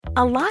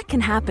A lot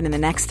can happen in the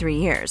next 3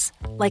 years.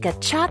 Like a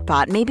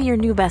chatbot may be your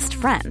new best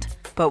friend.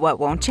 But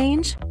what won't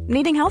change?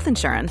 Needing health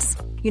insurance.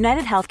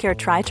 United Healthcare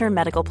Tri-Term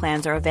Medical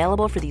Plans are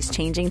available for these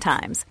changing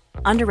times.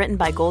 Underwritten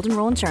by Golden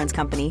Rule Insurance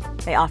Company,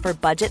 they offer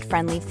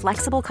budget-friendly,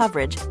 flexible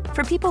coverage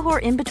for people who are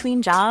in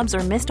between jobs or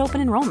missed open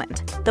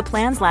enrollment. The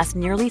plans last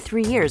nearly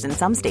 3 years in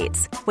some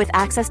states, with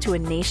access to a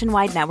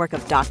nationwide network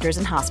of doctors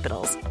and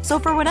hospitals. So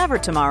for whatever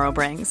tomorrow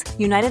brings,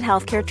 United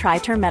Healthcare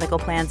Tri-Term Medical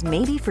Plans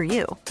may be for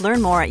you.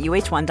 Learn more at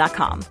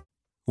uh1.com.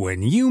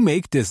 When you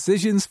make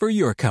decisions for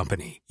your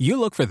company, you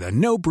look for the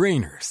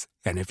no-brainers.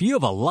 And if you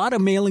have a lot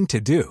of mailing to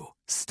do,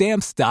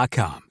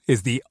 Stamps.com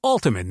is the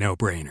ultimate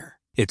no-brainer.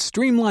 It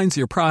streamlines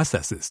your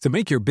processes to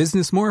make your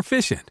business more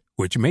efficient,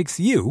 which makes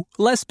you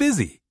less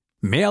busy.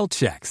 Mail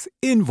checks,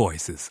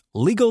 invoices,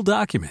 legal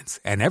documents,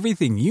 and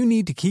everything you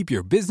need to keep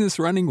your business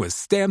running with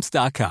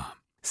Stamps.com.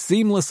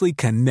 Seamlessly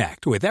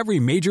connect with every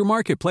major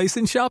marketplace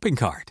and shopping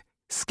cart.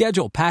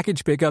 Schedule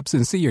package pickups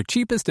and see your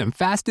cheapest and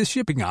fastest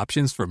shipping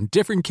options from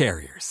different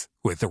carriers,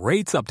 with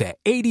rates up to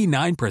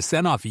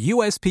 89% off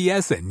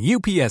USPS and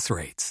UPS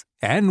rates.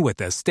 And with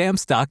the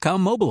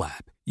Stamps.com mobile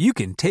app, you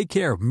can take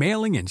care of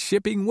mailing and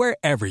shipping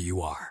wherever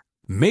you are.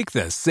 Make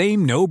the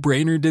same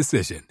no-brainer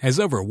decision as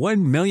over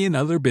 1 million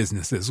other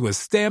businesses with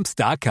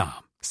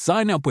Stamps.com.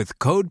 Sign up with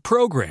code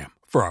PROGRAM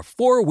for a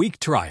 4-week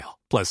trial,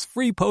 plus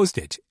free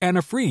postage and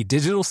a free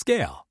digital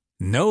scale.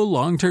 No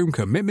long-term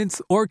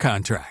commitments or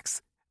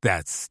contracts.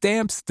 That's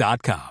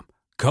Stamps.com.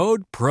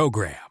 Code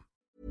PROGRAM.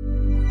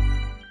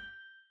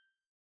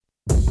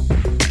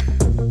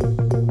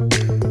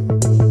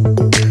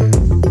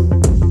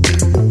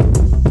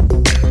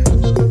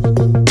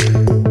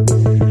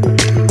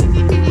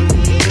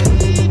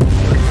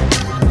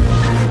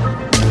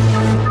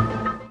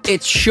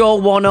 It's Show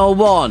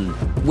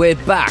 101. We're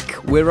back,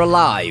 we're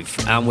alive,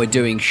 and we're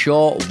doing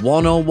Show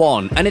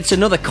 101. And it's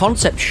another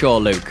concept show,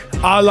 Luke.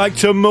 I like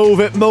to move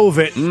it.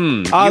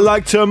 I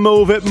like to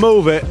move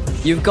it.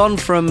 You've gone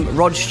from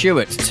Rod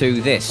Stewart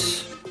to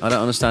this. I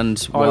don't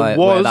understand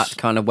where that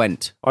kind of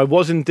went. I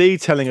was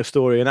indeed telling a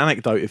story, an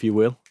anecdote, if you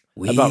will,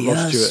 about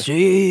Rod Stewart.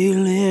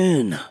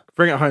 Stealing.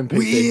 Bring it home, Pete.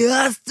 We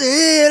are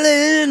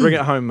stealing. Bring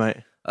it home, mate.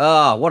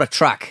 Oh, what a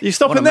track. You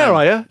stopping there,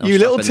 are you? You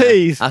little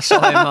tease. I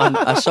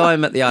saw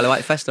him at the Isle of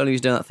Wight Festival. He was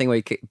doing that thing where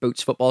he kicked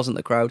boots footballs into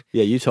the crowd.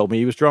 Yeah, you told me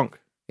he was drunk.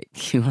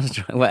 He was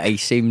drunk. Well, he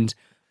seemed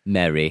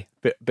merry.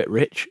 Bit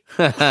rich.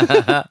 He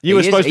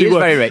is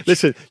very rich.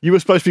 Listen, you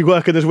were supposed to be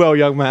working as well,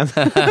 young man.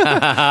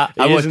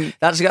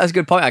 That's a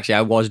good point, actually.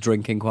 I was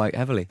drinking quite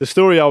heavily. The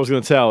story I was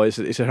going to tell is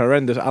it's a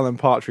horrendous Alan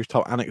Partridge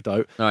type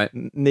anecdote. Right.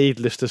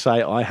 Needless to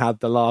say, I had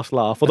the last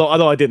laugh.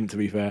 Although I didn't, to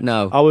be fair.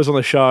 No. I was on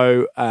a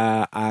show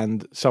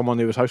and someone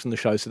who was hosting the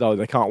show said,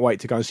 they can't wait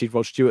to go and see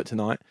Rod Stewart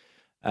tonight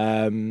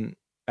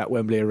at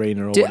Wembley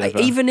Arena or whatever.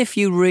 Even if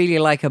you really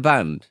like a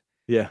band.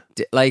 Yeah.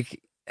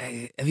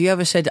 Have you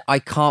ever said, I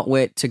can't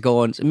wait to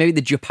go on, maybe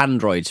the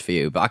Japandroids for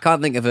you, but I can't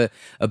think of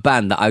a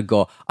band that I'd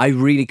go, I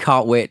really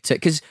can't wait to,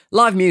 because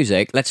live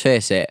music, let's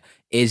face it,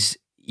 is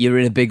you're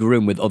in a big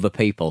room with other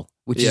people,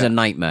 which is a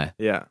nightmare.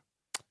 Yeah.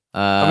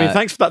 I mean,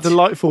 thanks for that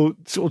delightful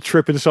sort of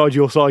trip inside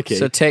your psyche.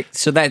 Take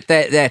that,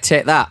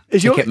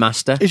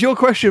 Ticketmaster. Is your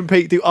question,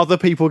 Pete, do other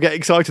people get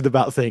excited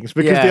about things?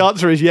 Because the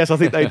answer is yes, I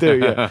think they do,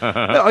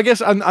 yeah. I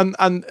guess, and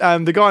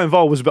the guy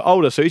involved was a bit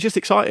older, so he's just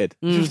excited,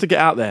 just to get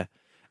out there.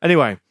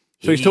 Anyway,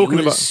 so he's talking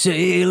about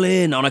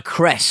sailing on a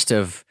crest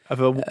of a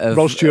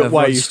Rod Stewart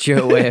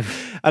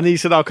wave. And he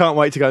said, I can't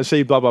wait to go and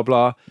see blah, blah,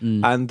 blah.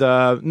 And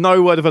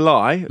no word of a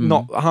lie,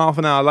 not half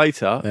an hour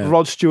later,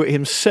 Rod Stewart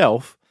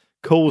himself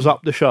calls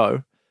up the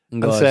show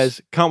and says,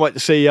 can't wait to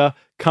see you,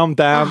 come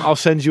down, I'll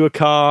send you a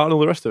car and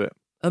all the rest of it.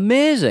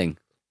 Amazing.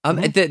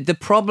 The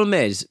problem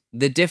is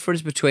the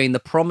difference between the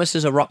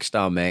promises a rock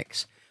star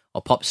makes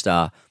or pop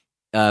star,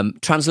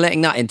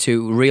 translating that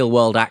into real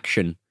world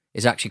action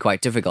is actually quite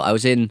difficult. I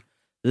was in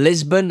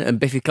Lisbon and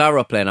Biffy Clyro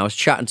were playing. I was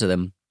chatting to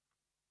them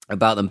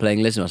about them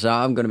playing Lisbon. I said,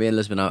 I'm going to be in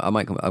Lisbon. I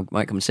might come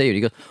and see you. And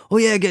he goes, oh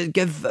yeah,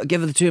 give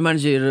the tour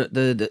manager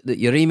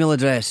your email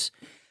address.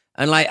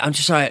 And I'm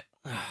just like,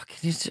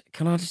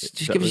 can I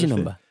just give us your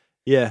number?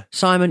 Yeah,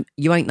 Simon,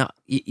 you ain't that.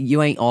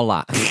 You ain't all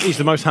that. He's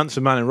the most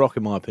handsome man in rock,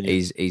 in my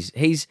opinion.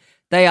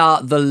 They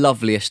are the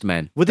loveliest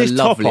men. With his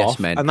top off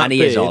men, and he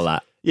beard, is all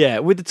that. Yeah,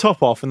 with the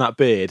top off and that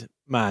beard,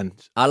 man.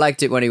 I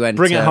liked it when he went.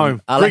 Bring it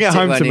home. Bring it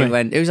home to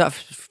me. Who's that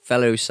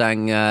fellow who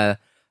sang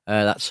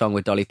that song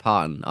with Dolly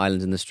Parton,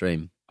 "Island in the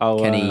Stream"? Oh,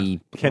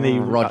 Kenny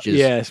Rogers.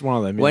 Yeah, it's one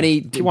of them. Yeah.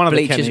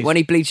 When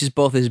he bleaches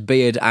both his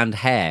beard and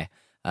hair,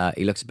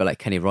 he looks a bit like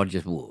Kenny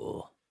Rogers.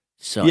 Whoa,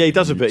 Simon, yeah, he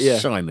does a bit. Yeah,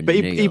 Simon, but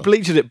he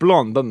bleaches it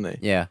blonde, doesn't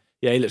he? Yeah.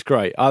 Yeah, he looks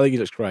great. I think he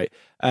looks great.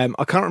 I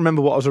can't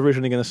remember what I was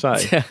originally going to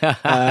say.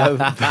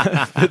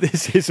 But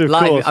this is, of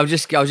course... I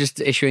was just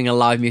issuing a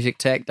live music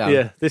takedown.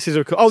 Yeah, this is...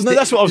 Oh, no,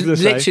 that's what I was going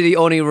to say. Literally the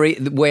only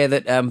way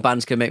that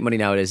bands can make money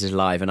nowadays is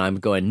live, and I'm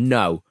going,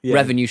 no. Yeah.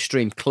 Revenue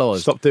stream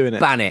closed. Stop doing it.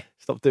 Ban it.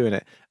 Stop doing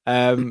it.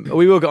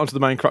 We will get onto the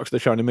main crux of the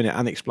show in a minute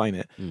and explain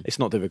it. It's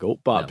not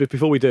difficult. But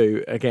before we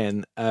do,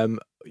 again,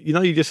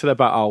 you just said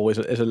about,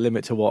 there's a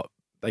limit to what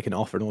they can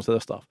offer and all that other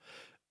stuff.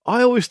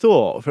 I always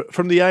thought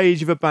from the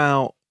age of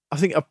about, I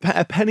think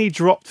a penny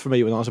dropped for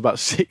me when I was about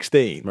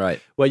 16. Right.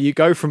 Where you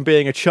go from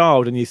being a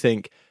child and you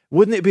think,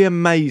 wouldn't it be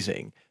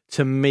amazing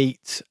to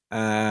meet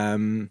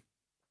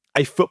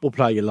a football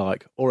player you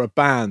like, or a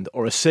band,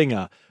 or a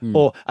singer,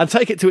 and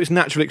take it to its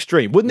natural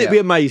extreme? Wouldn't it be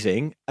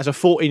amazing, as a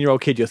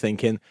 14-year-old kid, you're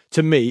thinking,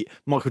 to meet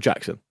Michael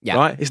Jackson? Yeah.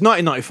 Right? It's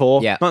 1994,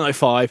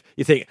 1995.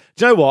 You think,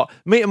 do you know what?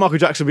 Meeting Michael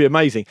Jackson would be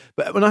amazing.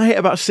 But when I hit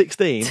about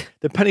 16,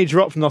 the penny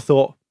dropped, and I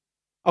thought,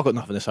 I've got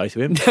nothing to say to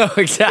him. No,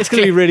 exactly. It's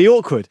going to be really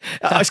awkward.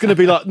 It's going to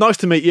be like, nice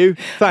to meet you.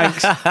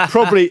 Thanks.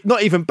 Probably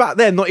not even back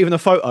then, not even a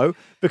photo,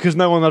 because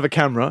no one had a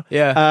camera.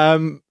 Yeah.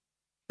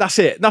 That's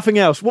it. Nothing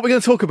else. What are we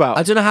going to talk about?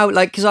 I don't know how,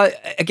 like, because I've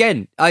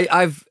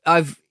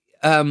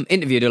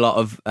interviewed a lot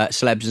of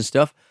celebs and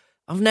stuff.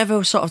 I've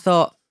never sort of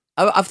thought,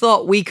 I've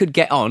thought we could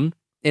get on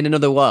in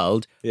another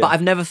world, but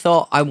I've never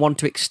thought I want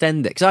to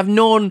extend it. Because I've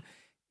known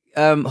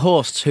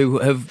hosts who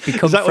have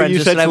become Is that friends what you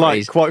with said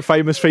celebrities. To, like, quite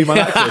famous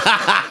female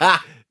actors?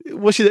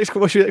 What's your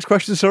next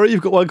question? Sorry,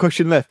 you've got one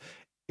question left.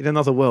 In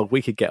another world,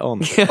 we could get on.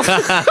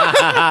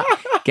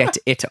 Get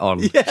it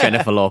on,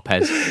 Jennifer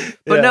Lopez.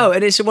 But no,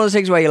 and it's one of those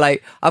things where you're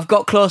like, I've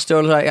got close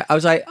to her, I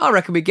was like, I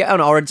reckon we get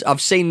on. Or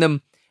I've seen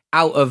them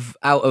out of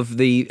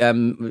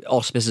the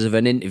auspices of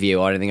an interview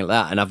or anything like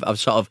that, and I've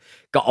sort of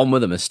got on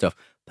with them and stuff.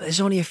 But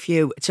there's only a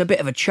few. It's a bit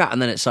of a chat,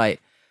 and then it's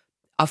like,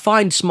 I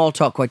find small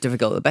talk quite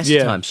difficult at the best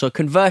of times. So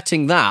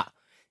converting that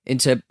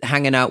into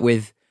hanging out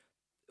with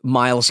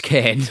Miles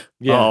Kane,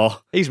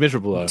 he's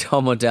miserable though.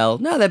 Tom Odell.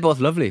 No, they're both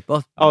lovely.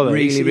 Both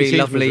really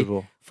lovely.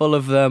 Miserable. Full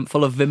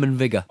of vim and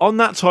vigour. On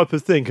that type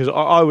of thing, because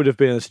I would have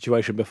been in a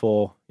situation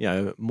before,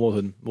 more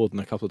than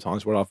a couple of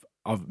times where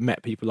I've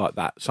met people like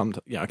that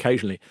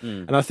occasionally.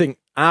 And I think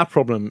our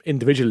problem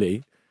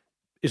individually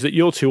is that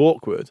you're too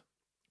awkward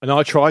and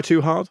I try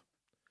too hard.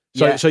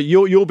 So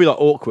you'll be like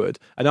awkward,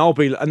 and I'll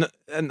be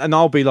and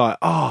I'll be like,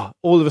 all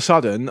of a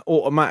sudden,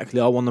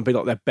 automatically, I want to be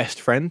like their best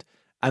friend.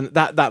 And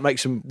that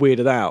makes them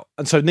weirded out.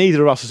 And so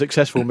neither of us are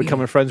successful in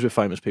becoming friends with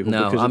famous people.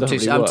 No,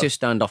 because I'm too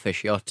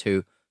standoffish. You're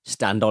too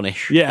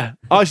stand-on-ish. Yeah.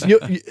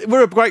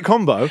 We're a great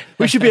combo.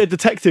 We should be a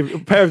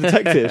pair of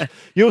detectives.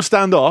 You'll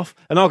stand off,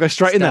 and I'll go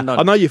straight in there.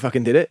 I know you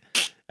fucking did it.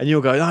 And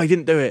you'll go, no, you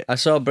didn't do it. I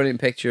saw a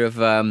brilliant picture of,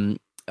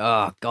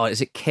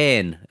 is it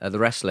Kane, the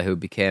wrestler who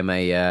became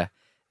he's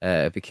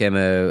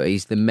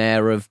the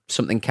mayor of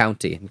something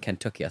county in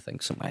Kentucky, I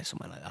think, somewhere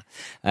like that.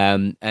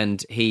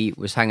 And he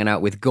was hanging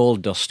out with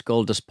Goldust.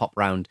 Goldust popped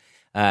round,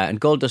 and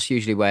Goldust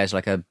usually wears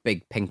like a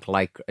big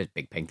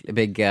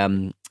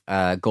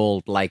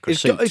gold lycra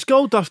suit. Is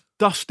Goldust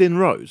Dustin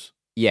Rhodes?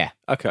 Yeah.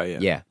 Okay.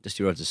 Yeah.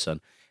 Dusty Rhodes'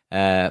 son,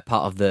 part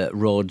of the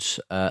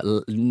Rhodes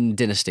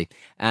dynasty,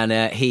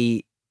 and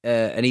he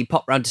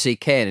popped round to see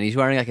Kane, and he's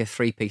wearing like a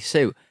 3-piece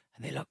suit.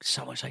 They look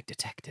so much like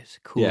detectives.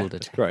 Cool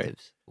detectives.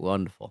 Great.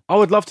 Wonderful. I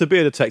would love to be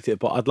a detective,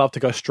 but I'd love to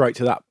go straight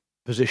to that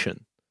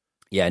position.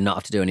 Yeah, not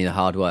have to do any of the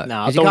hard work.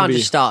 No, because you can't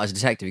just start as a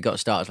detective. You've got to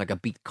start as like a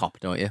beat cop,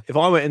 don't you? If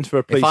I went in for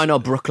a police... If I know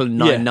Brooklyn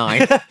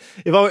Nine-Nine...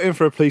 If I went in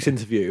for a police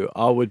interview,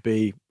 I'm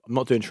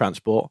not doing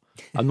transport.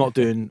 I'm not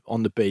doing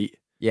on the beat.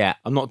 Yeah.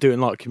 I'm not doing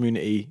like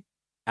community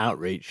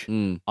outreach.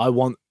 I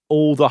want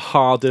all the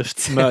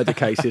hardest murder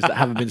cases that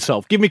haven't been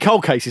solved. Give me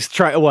cold cases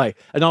straight away,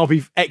 and I'll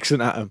be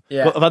excellent at them.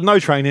 Yeah. But I've had no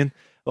training.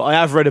 But I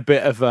have read a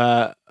bit of,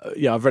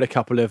 I've read a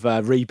couple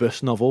of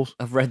Rebus novels.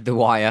 I've read The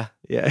Wire.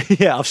 Yeah,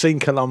 I've seen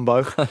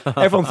Columbo.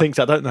 Everyone thinks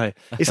that, don't they?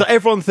 It's like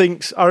everyone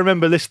thinks. I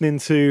remember listening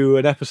to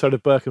an episode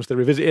of Berkhamsted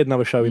Revisited,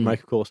 another show we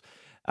make, of course,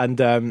 and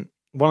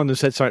one of them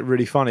said something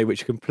really funny,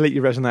 which completely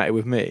resonated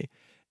with me.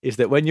 Is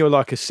that when you're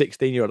like a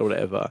 16-year-old or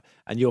whatever,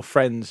 and your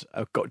friends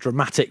have got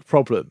dramatic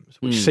problems,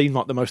 which seem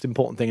like the most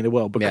important thing in the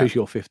world because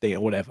you're 15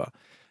 or whatever.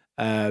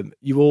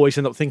 You always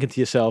end up thinking to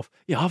yourself,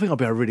 I think I'll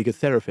be a really good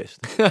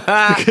therapist.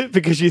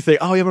 because you think,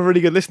 I'm a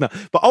really good listener.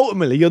 But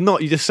ultimately, you're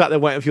not. You just sat there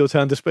waiting for your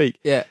turn to speak.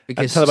 Yeah,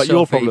 because and tell about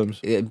your problems.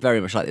 Very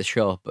much like this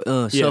show.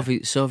 But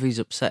Sophie's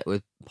upset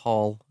with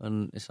Paul,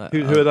 and it's like...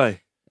 Who are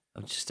they?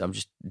 I'm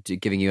just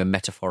giving you a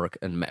metaphoric.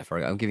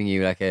 I'm giving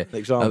you like an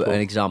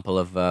example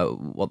of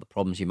what the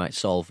problems you might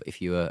solve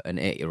if you were an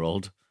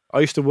 8-year-old.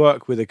 I used to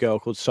work with a girl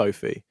called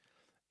Sophie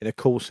in a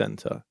call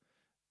centre.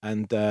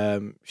 And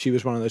she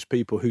was one of those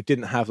people who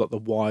didn't have like the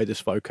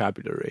widest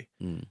vocabulary.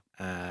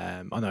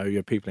 I know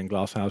you're people in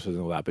glass houses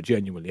and all that, but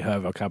genuinely her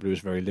vocabulary was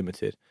very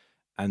limited.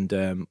 And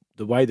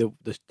the way the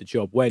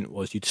job went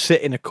was you'd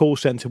sit in a call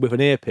centre with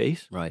an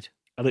earpiece. Right.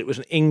 And it was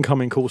an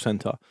incoming call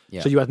centre.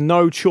 Yeah. So you had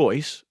no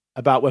choice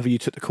about whether you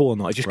took the call or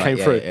not. It just came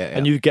through.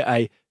 And you'd get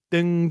a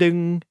ding,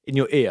 ding in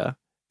your ear,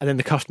 and then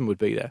the customer would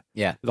be there.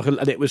 Yeah.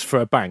 And it was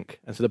for a bank.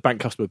 And so the bank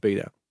customer would be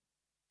there.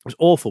 It was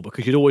awful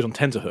because you're always on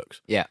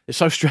tenterhooks. Yeah, it's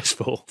so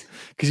stressful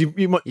because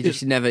you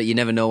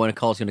never know when a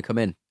call's going to come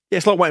in. Yeah,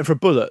 it's like waiting for a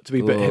bullet to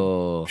be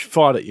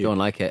fired at you. Don't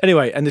like it.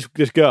 Anyway, and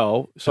this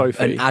girl,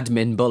 Sophie, an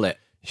admin bullet.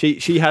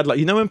 She had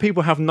like when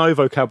people have no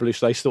vocabulary,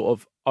 so they sort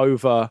of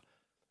over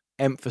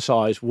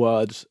emphasize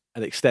words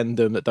and extend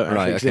them that don't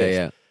actually exist. Okay,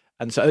 yeah.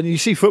 And you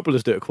see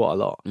footballers do it quite a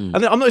lot. And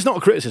it's not a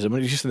criticism,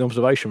 it's just an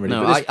observation, really.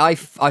 No,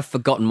 I've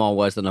forgotten more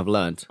words than I've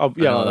learned. Oh,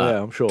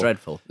 yeah, I'm sure.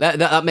 Dreadful.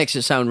 That makes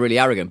it sound really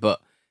arrogant,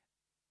 but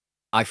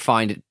I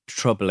find it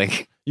troubling.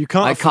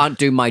 I can't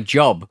do my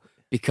job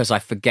because I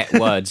forget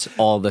words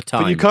all the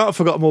time. But you can't have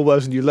forgotten more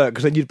words than you learn,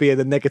 because then you'd be in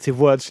a negative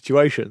word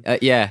situation.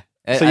 Yeah.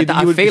 So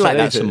I feel like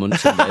that some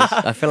days.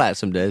 I feel like that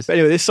some days. But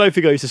anyway, this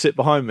Sophie girl used to sit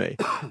behind me,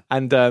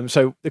 and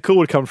so the call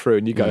would come through,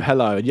 and you go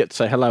hello, and you have to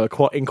say hello,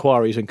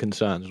 inquiries and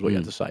concerns is what you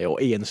have to say, or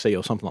ENC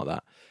or something like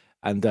that.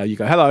 And you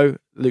go, hello,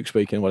 Luke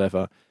speaking,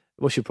 whatever.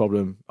 What's your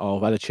problem? Oh,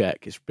 I've had a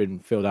check. It's been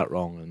filled out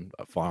wrong, and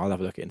fine, I'll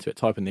have a look into it.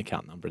 Type in the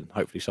account number and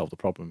hopefully solve the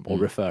problem or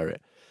refer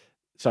it.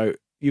 So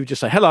you would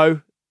just say hello,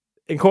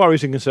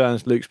 inquiries and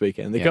concerns, Luke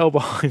speaking. And the girl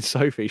behind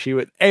Sophie, she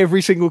would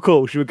every single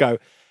call, she would go,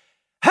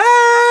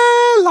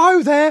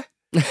 hello there.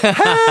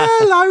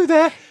 Hello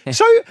there.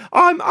 So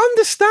I'm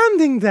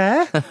understanding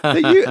there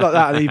that you like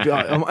that, and, he'd be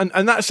like,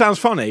 and that sounds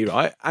funny,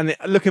 right? And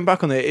looking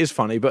back on it, it is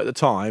funny, but at the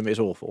time, it's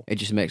awful. It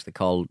just makes the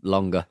call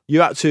longer. You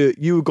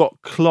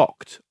got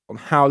clocked on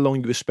how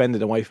long you were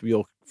spending away from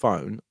your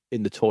phone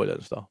in the toilet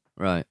and stuff.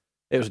 Right.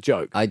 It was a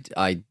joke.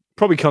 I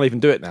probably can't even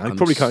do it now. You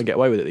probably can't get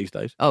away with it these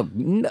days. Oh,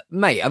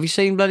 mate, have you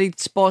seen bloody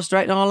Sports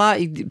Direct and all that?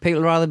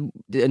 People rather,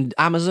 and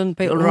Amazon,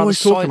 people would rather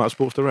always talking about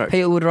Sports Direct.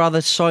 People would rather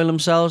soil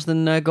themselves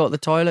than go to the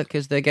toilet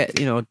because they get,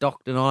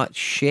 docked and all that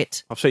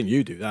shit. I've seen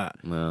you do that.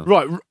 Well,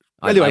 right.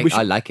 Anyway,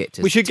 I like it.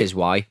 Tis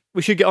why.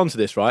 We should get onto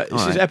this, right?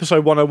 This is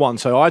episode 101.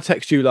 So I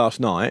texted you last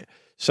night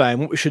saying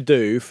what we should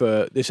do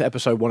for this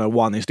episode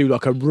 101 is do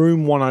like a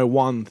Room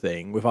 101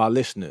 thing with our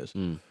listeners.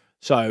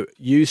 So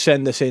you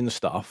send us in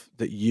stuff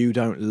that you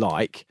don't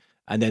like,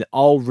 and then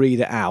I'll read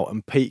it out,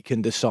 and Pete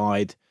can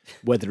decide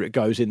whether it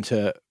goes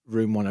into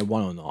Room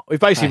 101 or not. We've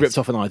basically ripped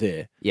off an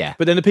idea. Yeah.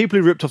 But then the people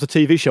who ripped off the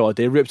TV show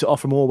idea ripped it off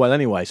from Orwell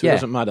anyway, so it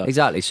doesn't matter.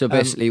 Exactly. So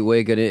basically,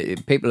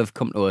 people have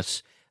come to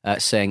us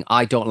saying,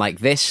 I don't like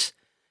this.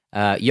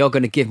 You're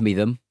going to give me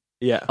them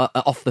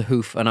off the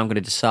hoof, and I'm going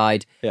to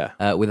decide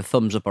with a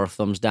thumbs up or a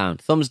thumbs down.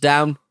 Thumbs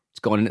down,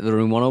 it's going into the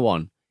Room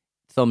 101.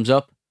 Thumbs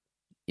up,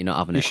 you're not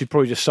having it. You should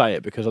probably just say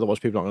it, because otherwise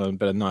people aren't going to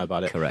better know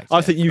about it. Correct.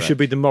 I think you should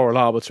be the moral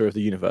arbiter of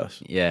the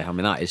universe. Yeah, I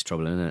mean, that is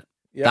troubling, isn't it?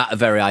 Yeah. That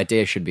very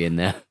idea should be in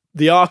there.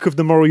 The arc of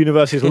the moral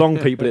universe is long,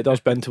 people. It does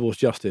bend towards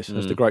justice,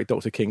 as the great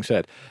Dr. King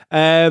said.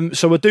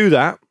 So we'll do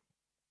that.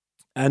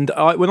 And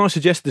when I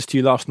suggested this to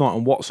you last night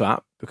on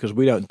WhatsApp, because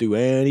we don't do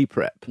any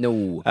prep,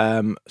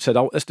 said,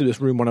 let's do this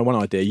Room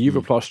 101 idea. You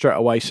replied straight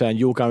away saying,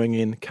 you're going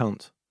in,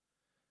 cunt.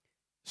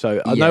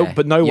 So I know,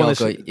 but no one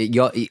is.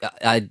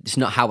 It's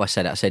not how I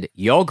said it. I said,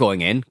 you're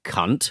going in,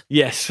 cunt.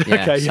 Yes.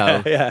 Okay.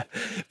 Yeah.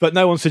 But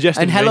no one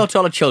suggested. And hello to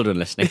all the children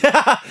listening.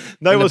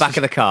 No, in the back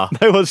of the car.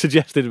 No one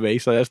suggested me,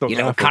 so that's not. You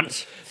little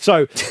cunt.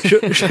 So,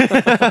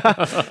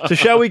 so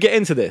shall we get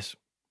into this?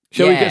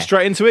 Shall we get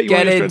straight into it?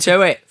 Get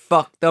into it.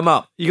 Fuck them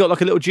up. You got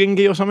like a little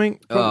jingy or something?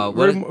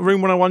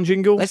 Room 101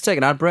 jingle? Let's take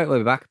an ad break. We'll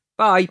be back.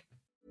 Bye.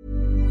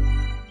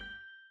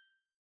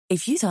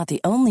 If you thought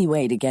the only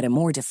way to get a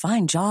more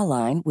defined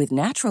jawline with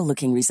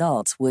natural-looking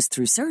results was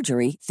through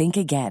surgery, think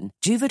again.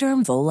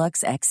 Juvederm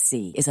Volux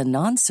XC is a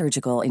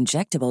non-surgical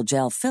injectable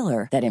gel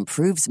filler that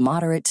improves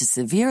moderate to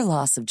severe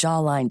loss of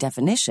jawline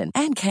definition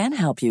and can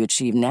help you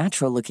achieve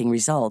natural-looking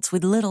results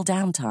with little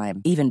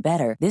downtime. Even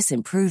better, this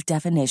improved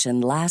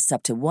definition lasts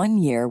up to 1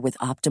 year with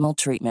optimal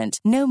treatment.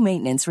 No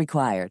maintenance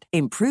required.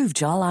 Improve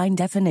jawline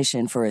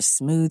definition for a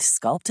smooth,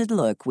 sculpted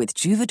look with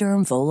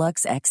Juvederm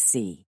Volux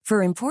XC.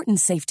 For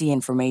important safety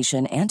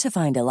information and to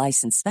find a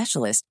licensed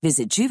specialist,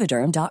 visit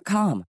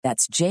Juvederm.com.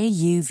 That's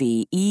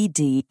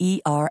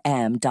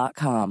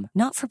JUVEDERM.com.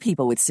 Not for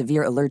people with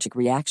severe allergic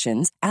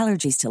reactions,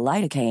 allergies to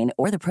lidocaine,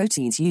 or the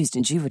proteins used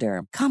in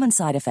Juvederm. Common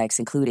side effects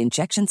include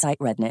injection site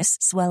redness,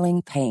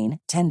 swelling,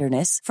 pain,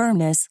 tenderness,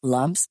 firmness,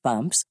 lumps,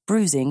 bumps,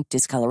 bruising,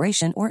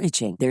 discoloration, or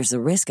itching. There's a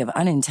risk of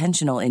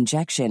unintentional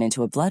injection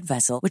into a blood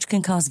vessel, which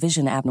can cause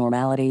vision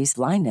abnormalities,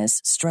 blindness,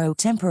 stroke,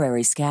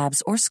 temporary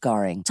scabs, or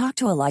scarring. Talk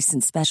to a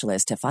licensed specialist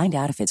to find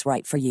out if it's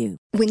right for you.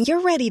 When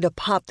you're ready to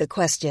pop the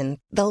question,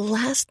 the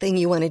last thing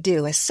you want to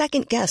do is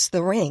second-guess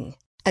the ring.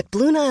 At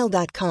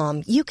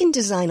BlueNile.com, you can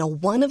design a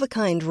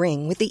one-of-a-kind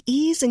ring with the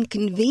ease and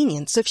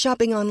convenience of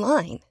shopping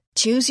online.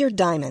 Choose your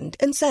diamond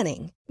and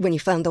setting. When you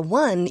find the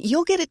one,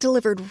 you'll get it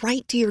delivered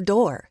right to your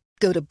door.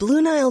 Go to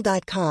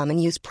BlueNile.com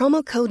and use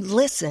promo code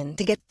LISTEN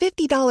to get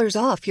 $50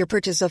 off your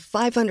purchase of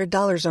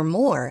 $500 or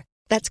more.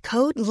 That's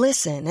code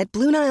LISTEN at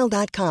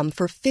BlueNile.com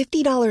for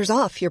 $50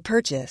 off your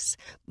purchase.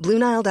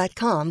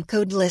 BlueNile.com,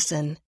 code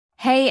LISTEN.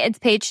 Hey, it's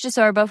Paige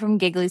DeSorbo from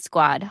Giggly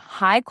Squad.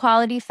 High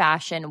quality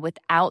fashion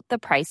without the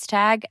price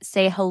tag.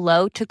 Say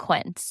hello to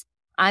Quince.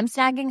 I'm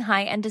snagging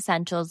high-end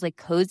essentials like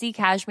cozy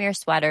cashmere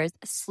sweaters,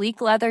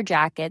 sleek leather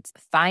jackets,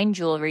 fine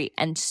jewelry,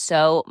 and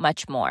so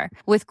much more.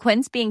 With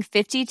Quince being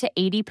 50 to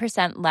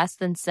 80% less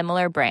than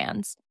similar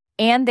brands.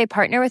 And they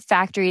partner with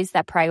factories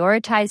that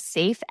prioritize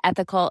safe,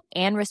 ethical,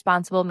 and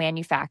responsible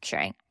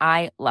manufacturing.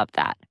 I love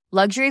that.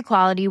 Luxury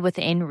quality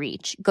within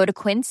reach. Go to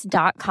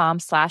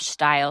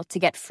quince.com/style to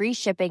get free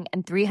shipping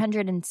and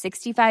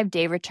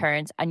 365-day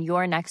returns on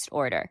your next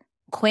order.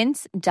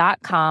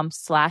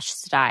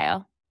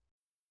 quince.com/style.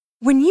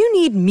 When you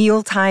need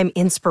mealtime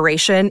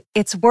inspiration,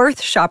 it's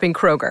worth shopping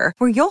Kroger,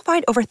 where you'll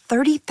find over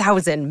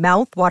 30,000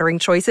 mouth-watering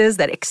choices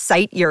that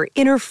excite your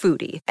inner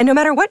foodie. And no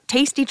matter what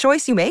tasty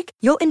choice you make,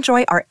 you'll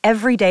enjoy our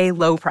everyday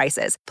low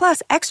prices,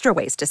 plus extra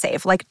ways to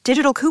save, like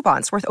digital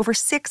coupons worth over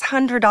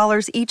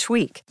 $600 each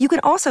week. You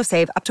can also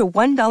save up to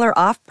 $1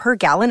 off per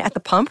gallon at the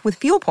pump with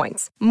fuel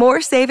points.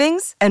 More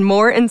savings and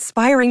more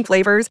inspiring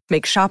flavors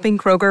make shopping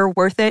Kroger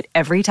worth it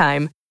every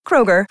time.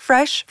 Kroger,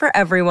 fresh for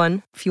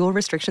everyone. Fuel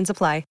restrictions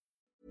apply.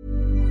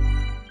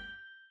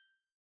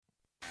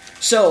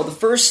 So, the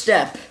first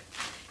step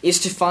is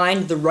to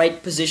find the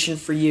right position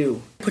for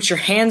you. Put your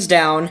hands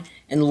down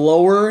and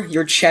lower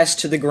your chest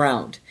to the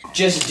ground.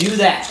 Just do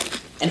that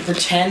and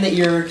pretend that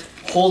you're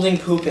holding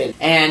poop in,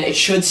 and it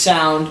should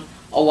sound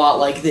a lot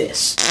like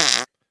this.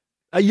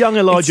 A young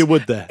Elijah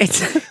Wood there.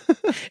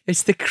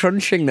 It's the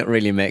crunching that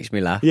really makes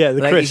me laugh. Yeah,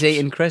 the like crisps. He's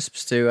eating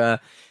crisps to,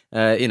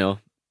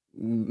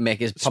 make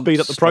his pump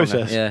speed up the stronger.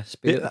 process. Yeah,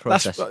 speed up the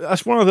process.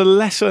 That's one of the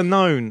lesser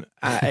known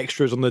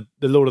extras on the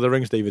Lord of the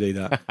Rings DVD.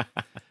 That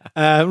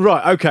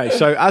right, okay.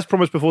 So as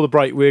promised before the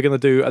break, we're going to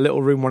do a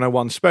little Room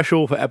 101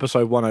 special for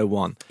episode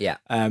 101. Yeah.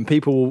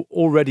 People will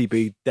already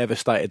be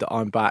devastated that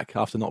I'm back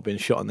after not being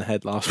shot in the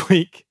head last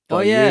week. Oh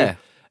yeah.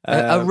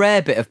 A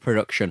rare bit of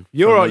production.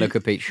 You're right. The Luke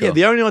and Pete show. Yeah,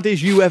 the only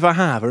ideas you ever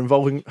have are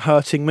involving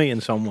hurting me in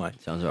some way.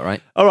 Sounds about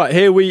right. All right,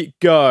 here we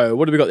go.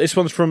 What have we got? This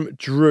one's from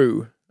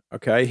Drew.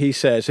 Okay, he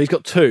says, he's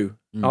got two.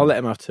 I'll let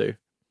him have two.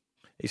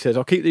 He says,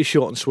 I'll keep these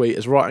short and sweet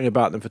as writing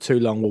about them for too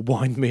long will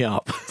wind me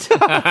up.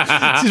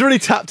 She's really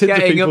tapped into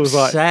Getting people's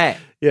upset.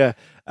 Yeah.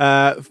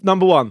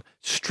 Number one,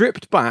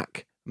 stripped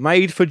back,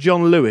 made for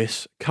John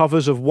Lewis,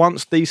 covers of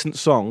once decent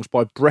songs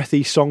by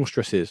breathy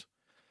songstresses.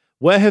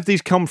 Where have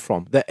these come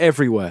from? They're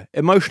everywhere.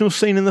 Emotional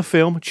scene in the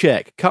film?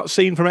 Check. Cut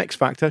scene from X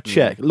Factor?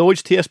 Check.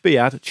 Lloyd's TSB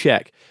ad?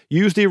 Check.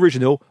 Use the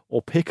original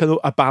or pick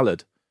a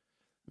ballad.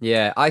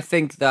 Yeah, I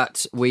think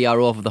that we are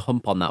over the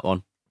hump on that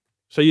one.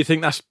 So you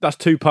think that's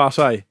too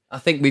passé? I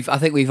think we've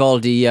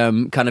already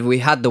we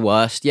had the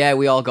worst. Yeah,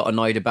 we all got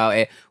annoyed about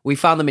it. We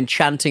found them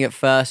enchanting at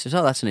first.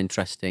 Oh, that's an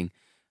interesting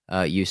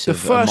use of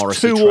first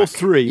Morrissey two track. or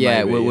three.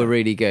 Yeah, maybe, we're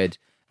really good.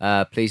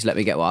 Please let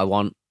me get what I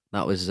want.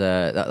 That was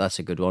that's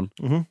a good one.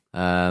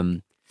 Mm-hmm.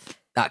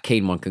 That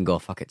Keen one can go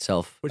fuck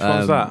itself. Which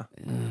one's that?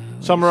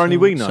 Somewhere Only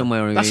We Know.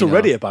 Somewhere Only That's We Know.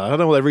 already a ballad. I don't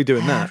know why they're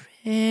redoing that.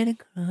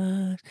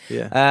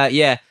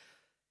 Yeah.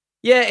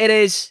 Yeah, it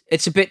is.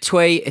 It's a bit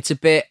twee. It's a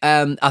bit.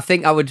 I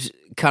think I would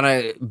kind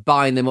of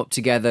bind them up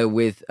together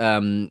with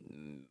people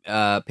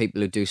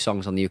who do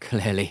songs on the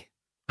ukulele.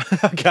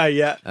 Okay,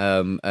 yeah.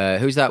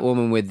 Who's that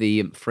woman with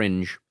the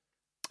fringe?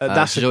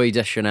 That's Zooey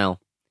Deschanel.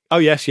 Oh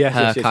yes.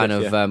 Her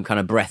kind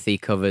of breathy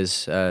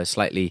covers,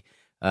 slightly.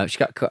 She's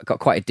got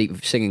quite a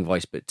deep singing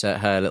voice, but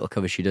her little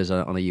cover she does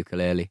on a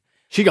ukulele.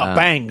 She got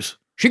bangs.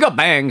 She got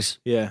bangs.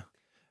 Yeah.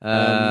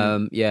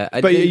 Yeah.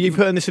 But are you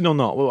putting this in or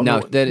not?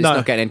 No, it's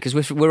not getting in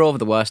because we're over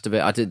the worst of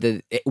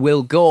it. It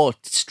will go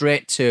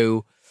straight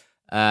to,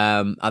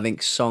 I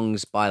think,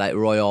 songs by like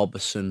Roy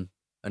Orbison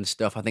and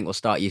stuff. I think we'll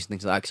start using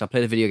things like that because I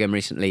played a video game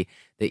recently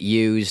that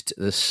used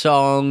the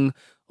song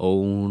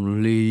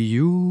 "Only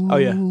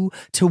You"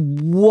 to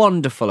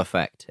wonderful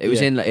effect. It was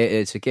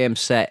it's a game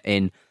set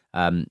in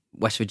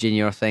West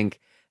Virginia, I think.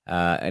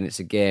 And it's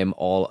a game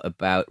all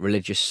about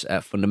religious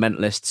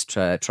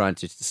fundamentalists trying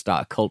to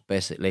start a cult,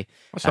 basically.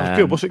 That sounds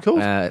good. What's it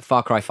called?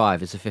 Far Cry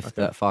 5 is the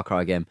fifth Far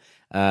Cry game.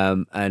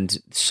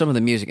 And some of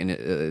the music in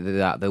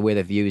it, the way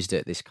they've used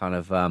it, this kind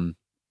of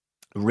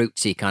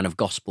rootsy kind of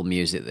gospel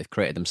music they've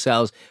created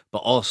themselves, but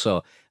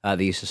also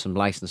the use of some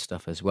licensed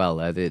stuff as well.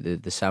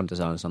 The sound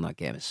designers on that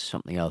game is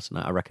something else, and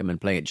I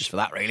recommend playing it just for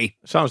that, really.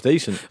 Sounds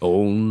decent.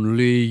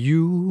 Only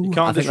you. You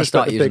can't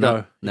disrespect the big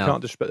O. No. You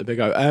can't disrespect the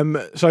big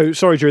O. So,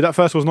 sorry, Drew, that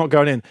first one's not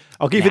going in.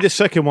 I'll give you this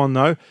second one,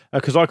 though,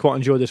 because I quite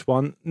enjoyed this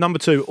one. Number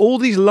two, all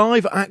these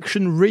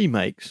live-action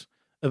remakes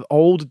of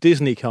old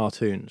Disney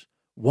cartoons.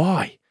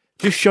 Why?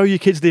 Just show your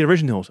kids the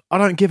originals. I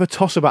don't give a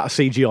toss about a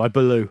CGI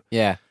Baloo.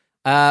 Yeah.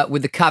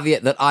 With the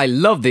caveat that I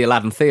love the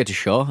Aladdin Theatre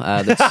show.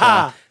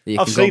 That you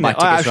can I've seen it.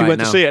 I actually went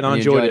to see it and I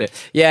enjoyed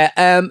it.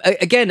 Yeah.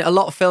 Again, a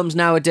lot of films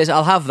nowadays,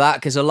 I'll have that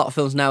because a lot of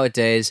films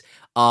nowadays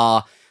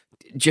are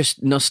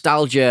just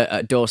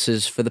nostalgia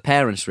doses for the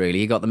parents, really.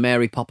 You got the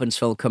Mary Poppins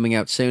film coming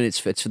out soon. It's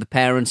for the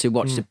parents who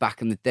watched it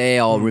back in the day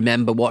or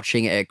remember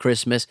watching it at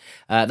Christmas.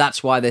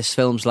 That's why there's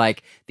films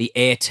like The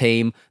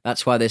A-Team.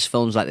 That's why there's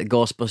films like the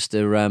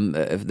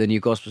Ghostbuster, the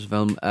new Ghostbuster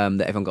film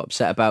that everyone got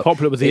upset about.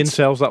 Popular with the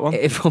incels, that one.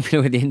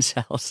 Popular with the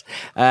incels.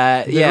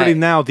 They really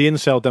nailed the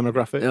incel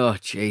demographic. Oh,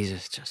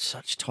 Jesus, just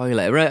such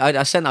toilet.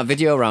 I sent that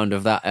video around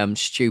of that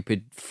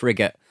stupid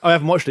frigate. I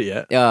haven't watched it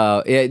yet.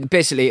 Yeah,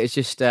 basically, it's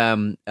just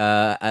a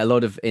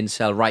lot of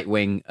incel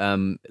right-wing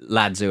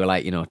lads who are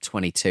like,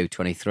 22,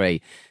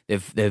 23.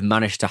 They've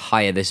managed to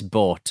hire this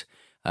boat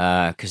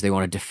because they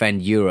want to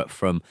defend Europe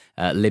from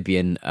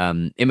Libyan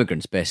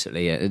immigrants,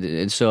 basically.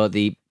 And so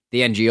the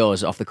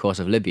NGOs off the coast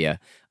of Libya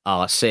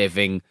are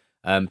saving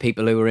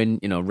people who are in,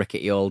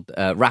 rickety old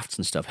rafts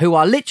and stuff, who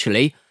are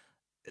literally,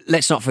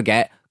 let's not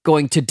forget,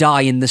 going to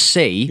die in the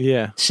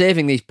sea,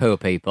 saving these poor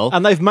people.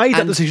 And they've made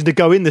that decision to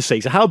go in the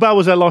sea. So how bad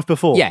was their life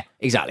before? Yeah,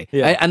 exactly.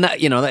 Yeah. And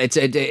that,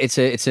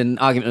 it's an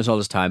argument as old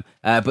as time.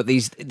 But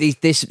this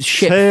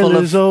ship full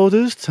of... as old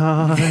as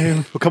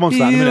time. We'll come on to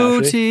that in a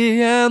minute, actually.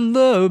 Beauty and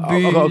the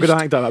Beast. I've got a good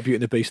anecdote about Beauty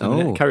and the Beast in a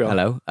minute. Carry on.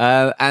 Hello.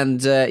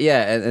 And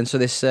so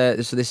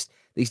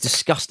these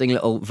disgusting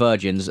little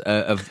virgins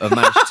have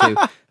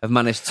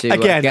managed to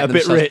again a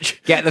bit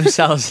rich get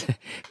themselves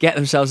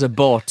a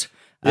boat.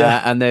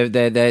 And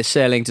they're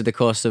sailing to the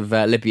coast of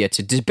Libya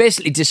to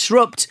basically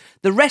disrupt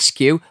the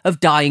rescue of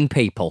dying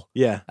people.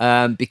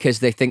 Because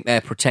they think they're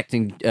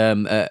protecting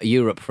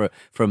Europe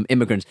from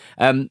immigrants.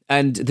 And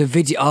the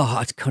video,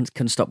 I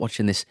couldn't stop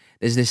watching this.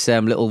 There's this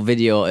little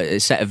video,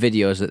 set of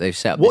videos that they've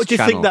set up. What do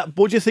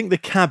you think the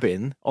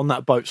cabin on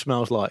that boat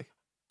smells like?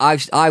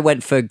 I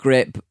went for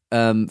grape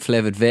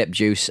flavoured vape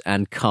juice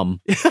and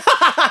cum.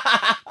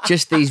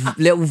 Just these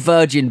little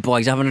virgin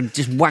boys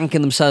just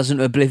wanking themselves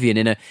into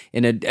oblivion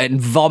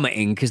and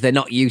vomiting because they're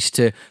not used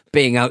to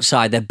being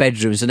outside their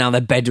bedrooms, and now their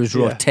bedrooms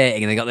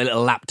rotating and they got their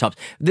little laptops.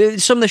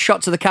 Some of the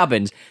shots of the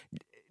cabins,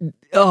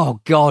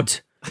 oh God.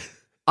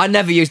 I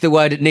never used the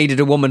word it needed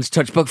a woman's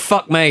touch, but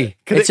fuck me.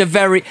 It's a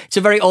very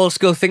old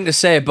school thing to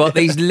say, but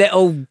these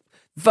little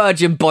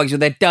virgin boys with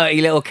their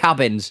dirty little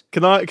cabins.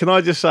 Can I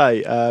just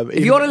say,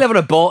 if you want to live on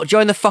a boat,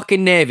 join the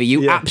fucking Navy,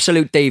 you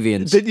absolute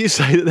deviants. Didn't you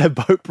say that their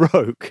boat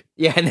broke?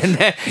 Yeah, and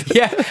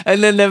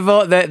then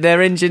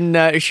their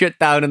engine shut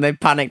down and they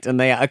panicked and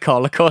they had to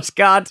call the Coast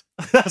Guard.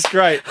 That's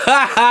great.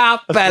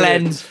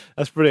 Bellends.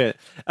 That's brilliant.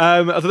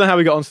 I don't know how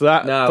we got onto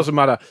that. No. Doesn't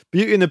matter.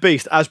 Beauty and the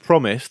Beast, as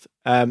promised.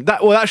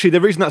 Actually,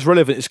 the reason that's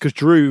relevant is because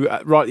Drew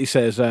rightly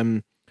says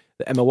that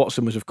Emma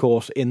Watson was, of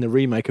course, in the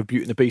remake of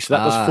Beauty and the Beast. So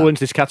that does fall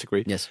into this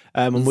category. Yes.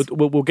 And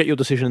we'll get your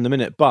decision in a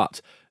minute.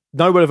 But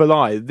no word of a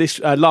lie. This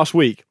last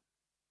week,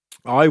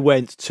 I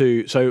went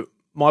to... So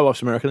my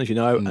wife's American, as you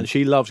know, and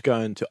she loves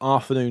going to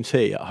afternoon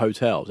tea at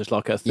hotels. It's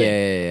like a thing.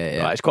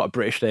 Yeah. Right, it's quite a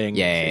British thing.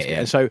 Yeah.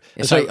 And so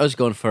like us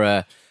going for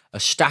a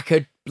stack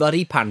of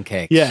bloody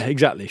pancakes. Yeah,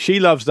 exactly.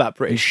 She loves that And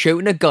British...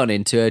 shooting a gun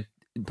into a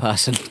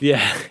person.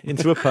 Yeah,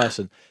 into a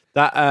person.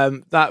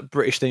 That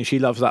British thing, she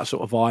loves that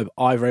sort of vibe.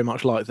 I very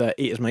much like the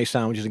eat as many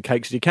sandwiches and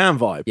cakes as you can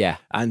vibe. Yeah.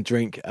 And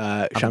drink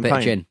champagne. A bit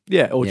of gin.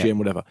 Yeah, or gin,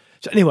 whatever.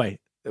 So anyway,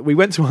 we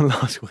went to one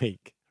last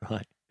week,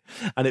 right?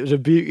 And it was a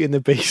Beauty and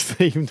the Beast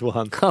themed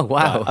one. Oh,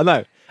 wow. Right, I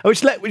know.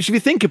 Which, if you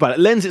think about it,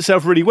 lends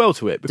itself really well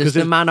to it. Because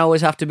does the man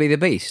always have to be the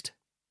Beast?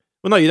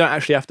 Well, no, you don't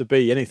actually have to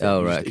be anything.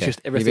 Oh, right. It's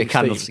just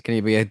Can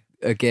you be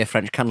a gay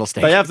French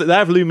candlestick? They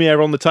have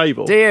Lumiere on the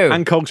table. Do you?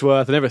 And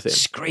Cogsworth and everything.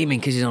 Screaming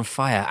because he's on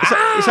fire.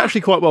 It's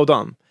actually quite well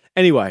done.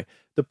 Anyway,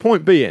 the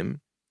point being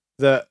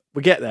that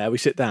we get there, we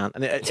sit down,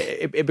 and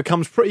it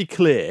becomes pretty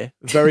clear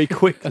very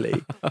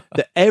quickly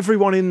that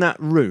everyone in that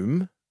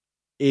room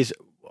is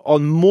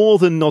on more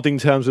than nodding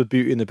terms with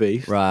Beauty and the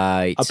Beast.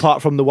 Right.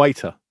 Apart from the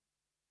waiter.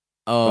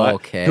 Oh, right,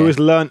 okay. Who has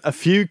learned a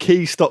few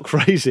key stock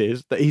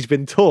phrases that he's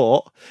been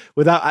taught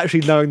without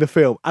actually knowing the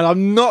film. And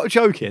I'm not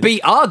joking.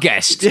 Be our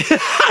guest.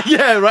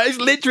 Yeah, right. It's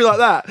literally like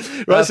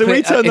that. Right. So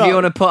we turn up. If you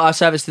want to put our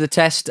service to the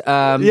test,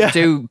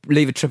 do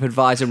leave a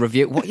TripAdvisor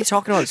review. What are you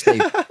talking about,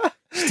 Steve?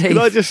 Can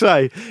I just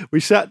say,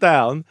 we sat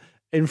down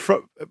in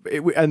front,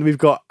 and we've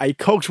got a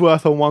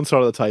Cogsworth on one side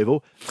of the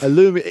table.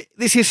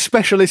 This is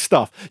specialist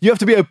stuff. You have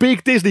to be a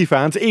big Disney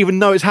fan to even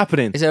know it's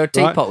happening. Is there a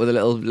teapot with a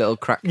little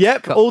crack?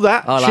 Yep, cup? all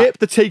that. Chip,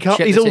 the teacup,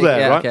 he's all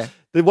there, right? Okay.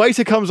 The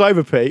waiter comes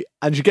over, Pete,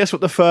 and you guess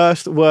what the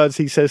first words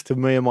he says to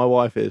me and my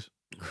wife is?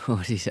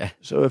 What did he say?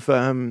 So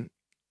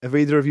have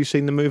either of you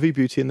seen the movie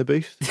Beauty and the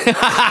Beast?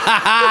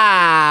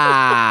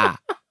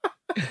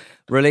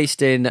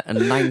 Released in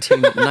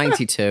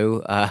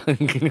 1992.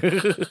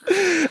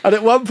 And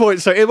at one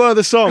point, so in one of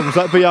the songs,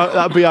 that'd be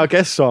our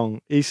guest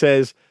song, he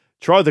says,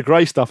 "Try the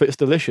grey stuff, it's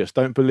delicious.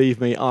 Don't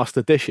believe me, ask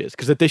the dishes."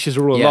 Because the dishes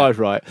are all alive,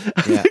 right?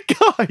 And the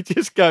guy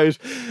just goes,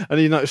 and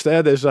you notice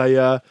there's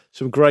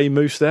some grey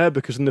mousse there,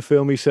 because in the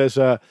film he says,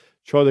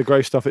 "Try the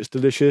grey stuff, it's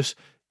delicious.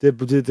 Did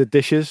the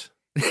dishes."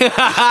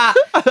 I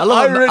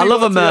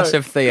love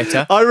immersive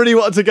theatre. I really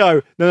wanted to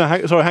go. No,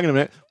 hang on a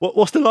minute.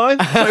 What's the line?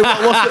 Sorry,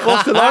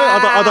 what's the line?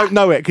 I don't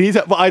know it. Can you?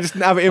 But I just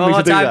didn't have it in me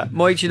to do that.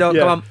 Come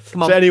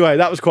on. So anyway,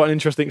 that was quite an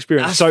interesting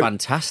experience. That's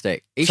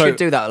fantastic. He should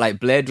do that like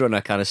Blade Runner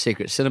kind of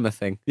secret cinema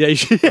thing. Yeah, you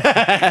should.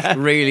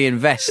 Really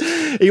invest.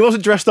 He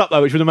wasn't dressed up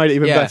though, which would have made it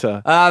even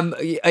better.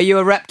 Are you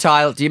a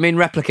reptile? Do you mean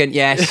replicant?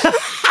 Yes.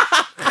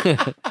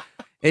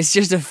 It's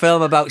just a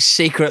film about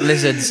secret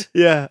lizards.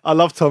 Yeah, I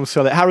love Tom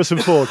Selleck. Harrison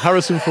Ford.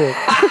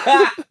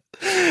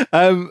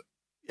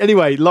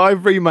 Anyway,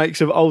 live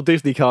remakes of old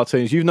Disney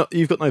cartoons.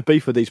 You've got no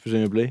beef with these,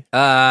 presumably. It's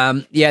all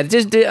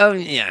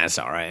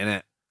right, isn't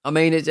it? I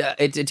mean,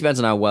 it depends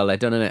on how well they're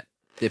done, innit?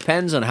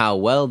 Depends on how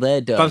well they're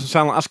done. Doesn't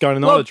sound like that's going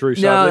in either, Drew.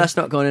 Sadly. No, that's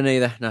not going in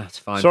either. No, it's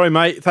fine. Sorry,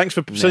 mate. Thanks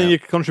for sending your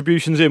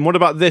contributions in. What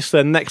about this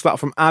then? Next up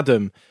from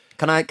Adam.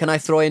 Can I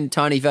throw in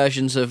tiny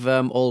versions of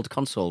old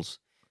consoles?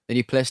 The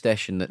new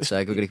PlayStation that's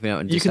going to come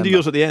out in December. You can do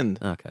yours at the end.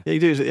 Okay. Yeah, you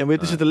do.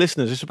 This is the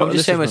listeners. This is about I'm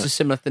just saying it's a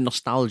similar thing,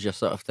 nostalgia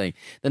sort of thing.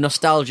 The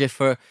nostalgia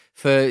because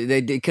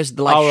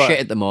they're like shit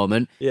at the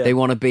moment. Yeah. They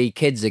want to be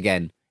kids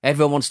again.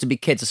 Everyone wants to be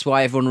kids. That's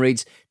why everyone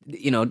reads,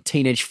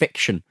 teenage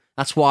fiction.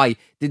 That's why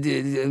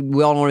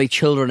we all want to be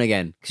children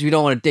again, because we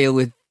don't want to deal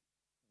with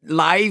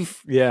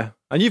life. Yeah.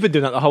 And you've been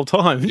doing that the whole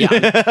time.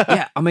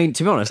 Yeah. I mean,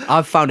 to be honest,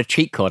 I've found a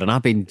cheat code and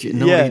I've been...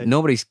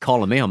 Nobody's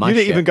calling me on my shit.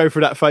 You didn't even go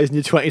through that phase in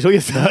your 20s or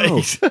your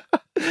 30s. No.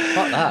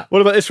 Fuck that.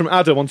 What about this from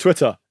Adam on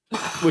Twitter,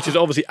 which is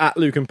obviously at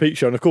Luke and Pete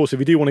Show. And of course, if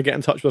you do want to get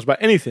in touch with us about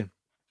anything,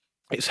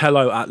 it's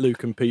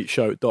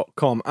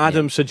hello@lukeandpeteshow.com.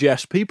 Adam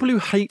suggests people who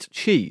hate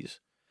cheese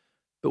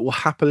but will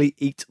happily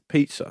eat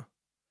pizza.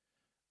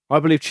 I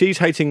believe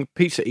cheese-hating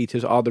pizza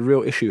eaters are the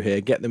real issue here.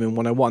 Get them in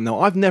 101. Now,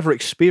 I've never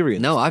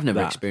experienced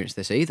experienced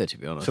this either, to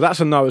be honest. So that's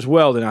a no as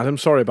well then, Adam.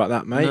 Sorry about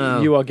that, mate.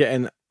 No. You are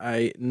getting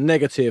a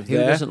negative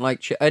there. Who doesn't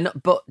like cheese?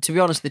 But to be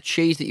honest, the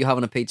cheese that you have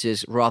on a pizza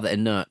is rather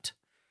inert.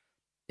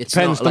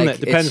 Depends, doesn't it?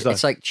 Depends, though.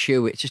 It's like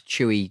chewy. It's just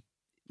chewy,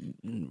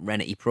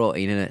 rennet-y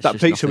protein, isn't it? That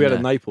pizza we had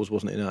in Naples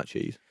wasn't inert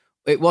cheese.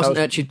 It wasn't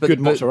actually good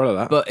mozzarella.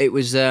 That, but it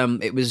was a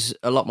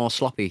lot more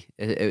sloppy.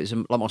 It was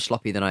a lot more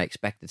sloppy than I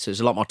expected. So it was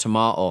a lot more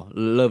tomato,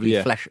 lovely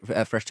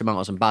fresh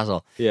tomatoes and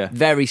basil. Yeah,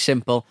 very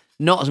simple.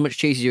 Not as much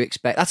cheese as you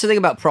expect. That's the thing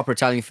about proper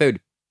Italian food.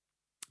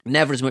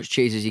 Never as much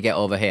cheese as you get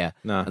over here.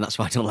 No, and that's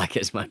why I don't like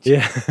it as much.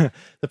 Yeah,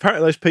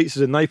 apparently those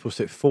pizzas in Naples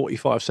took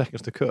 45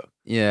 seconds to cook.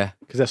 Yeah,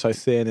 because they're so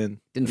thin and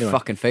didn't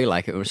fucking feel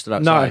like it when we stood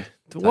outside.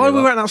 No, why were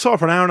we waiting outside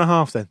for an hour and a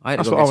half then? I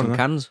had to go get some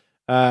cans.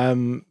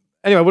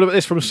 Anyway, what about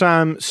this from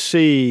Sam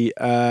C?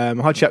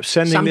 Hi, chap.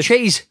 Sam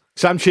Cheese.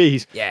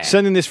 Yeah.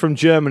 Sending this from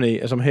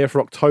Germany as I'm here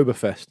for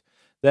Oktoberfest.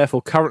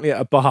 Therefore, currently at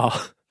a bar.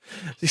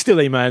 He's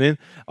still emailing.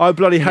 I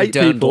bloody hate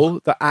people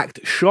that act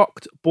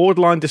shocked,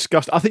 borderline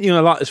disgusted. I think you're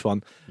going to like this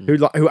one.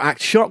 Who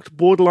act shocked,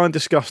 borderline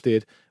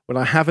disgusted when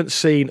I haven't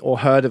seen or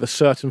heard of a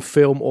certain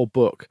film or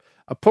book.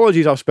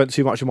 Apologies, I've spent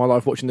too much of my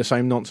life watching the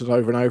same nonsense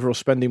over and over, or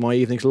spending my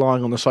evenings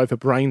lying on the sofa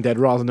brain dead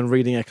rather than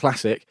reading a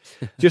classic.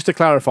 Just to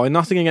clarify,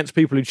 nothing against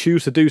people who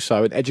choose to do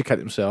so and educate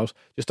themselves.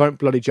 Just don't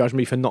bloody judge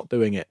me for not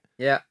doing it.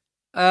 Yeah,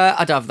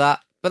 I'd have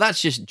that. But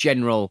that's just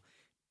general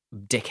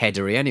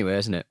dickheadery anyway,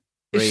 isn't it?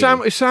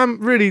 Really? Is Sam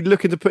really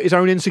looking to put his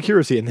own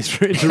insecurity in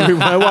this into Room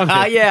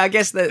 101? Yeah, I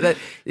guess that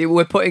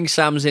we're putting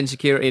Sam's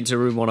insecurity into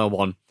Room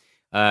 101.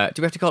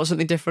 Do we have to call it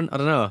something different? I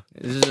don't know.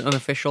 Is it an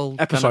official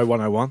episode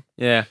 101?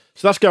 Yeah.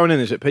 So that's going in,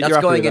 is it, Pete? That's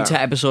going into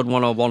episode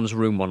 101's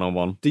Room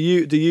 101.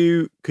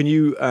 Can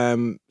you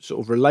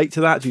sort of relate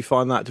to that? Do you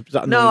find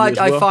that? No,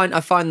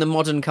 I find the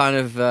modern kind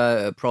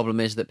of problem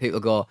is that people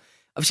go,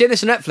 "I've seen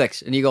this on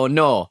Netflix," and you go,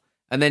 "No,"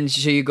 and then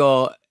so you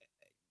go,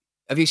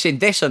 "Have you seen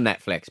this on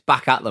Netflix?"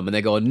 Back at them, and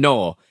they go,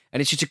 "No."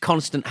 And it's just a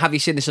constant, "Have you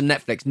seen this on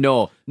Netflix?"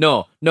 No,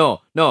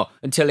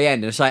 until the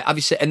end. And it's like, "Have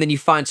you seen?" And then you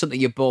find something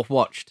you both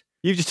watched.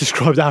 You've just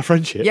described our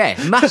friendship. Yeah,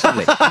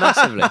 massively.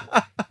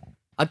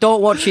 I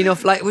don't watch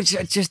enough, I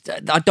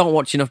don't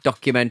watch enough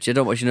documentary. I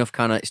don't watch enough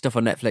kind of stuff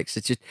on Netflix.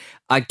 It's just,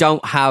 I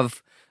don't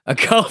have a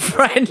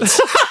girlfriend.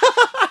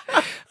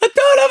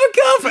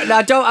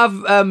 I don't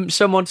have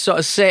someone to sort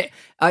of sit.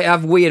 I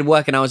have weird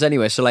working hours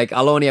anyway, so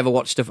I'll only ever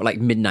watch stuff at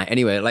midnight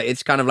anyway.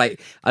 It's kind of I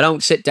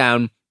don't sit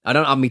down, I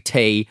don't have my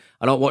tea,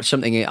 I don't watch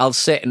something. I'll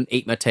sit and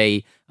eat my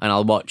tea, and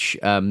I'll watch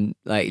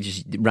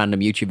just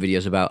random YouTube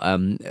videos about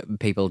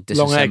people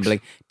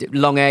disassembling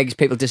long eggs,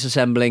 people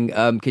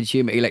disassembling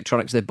consumer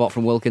electronics they bought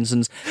from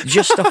Wilkinson's,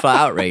 just stuff like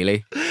that.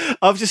 Really,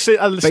 I've just seen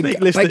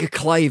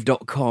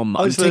BigClive.com.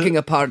 I'm taking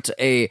apart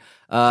a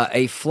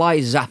fly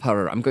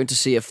zapper. I'm going to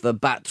see if the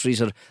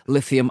batteries are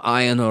lithium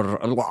ion or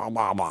blah,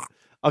 blah, blah.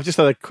 I've just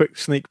had a quick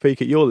sneak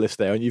peek at your list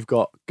there, and you've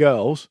got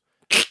girls,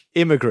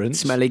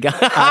 immigrants, smelly guys,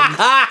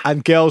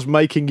 and girls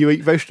making you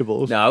eat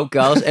vegetables. No,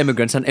 girls,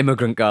 immigrants, and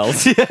immigrant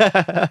girls.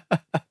 Yeah.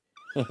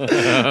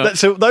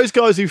 So those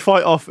guys who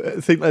fight off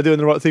think they're doing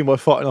the right thing by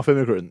fighting off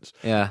immigrants.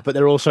 Yeah, but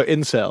they're also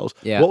incels.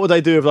 Yeah. What would they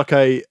do if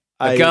a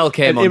girl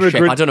came on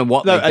ship? I don't know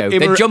what they do.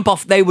 They jump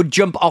off. They would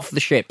jump off the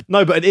ship.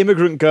 No, but an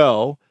immigrant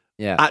girl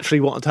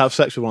actually wanted to have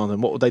sex with one of them.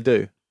 What would they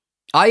do?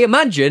 I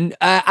imagine,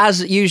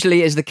 as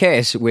usually is the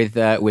case with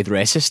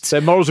racists,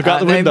 their morals go out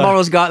the window. Their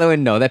morals go out the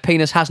window. Their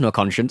penis has no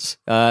conscience.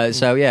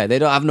 So yeah, they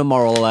don't have no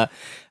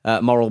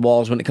moral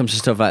walls when it comes to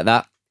stuff like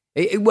that.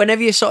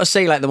 Whenever you sort of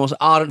see the most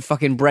ardent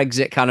fucking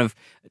Brexit kind of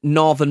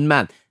northern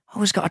man,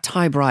 always got a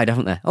Thai bride,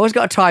 haven't they? Always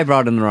got a Thai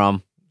bride in their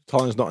arm.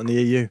 Thailand's not in the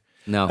EU.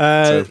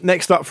 No.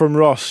 Next up from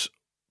Ross.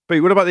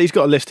 But what about he's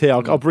got a list here?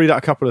 I'll read out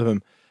a couple of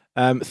them.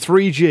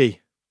 3G.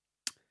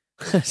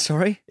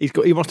 Sorry?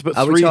 He wants to put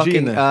 3G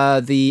in there.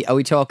 Are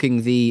we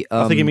talking the...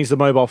 I think he means the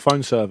mobile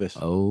phone service.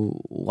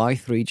 Oh, why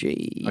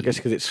 3G? I guess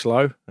because it's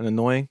slow and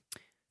annoying.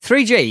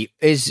 3G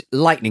is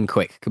lightning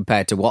quick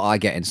compared to what I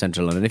get in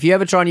central London. If you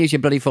ever try and use your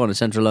bloody phone in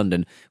central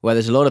London, where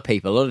there's a lot of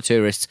people, a lot of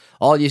tourists,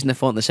 all using their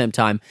phone at the same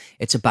time,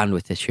 it's a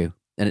bandwidth issue,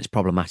 and it's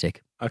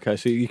problematic. Okay,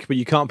 so you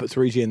can't put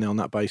 3G in there on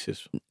that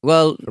basis.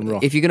 Well,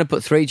 if you're going to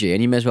put 3G,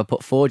 and you may as well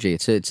put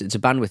 4G, it's a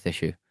bandwidth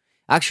issue.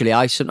 Actually,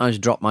 I sometimes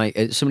drop my.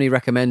 Somebody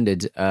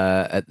recommended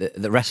at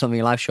the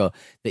Wrestling Live show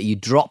that you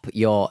drop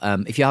your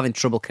if you're having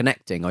trouble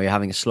connecting or you're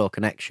having a slow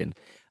connection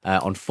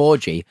on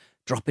 4G,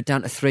 drop it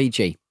down to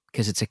 3G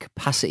because it's a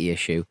capacity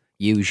issue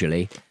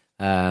usually,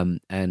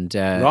 and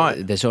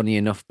there's only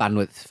enough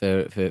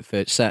bandwidth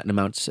for certain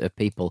amounts of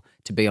people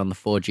to be on the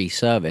 4G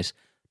service.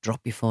 Drop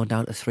your phone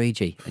down to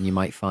 3G, and you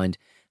might find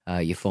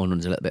your phone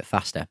runs a little bit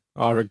faster.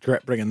 I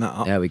regret bringing that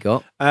up. There we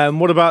go.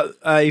 What about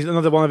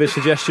another one of his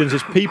suggestions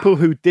is people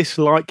who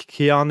dislike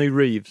Keanu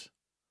Reeves.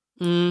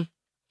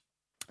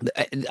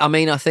 I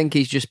mean, I think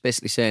he's just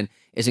basically saying,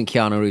 isn't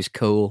Keanu Reeves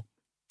cool?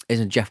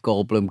 Isn't Jeff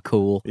Goldblum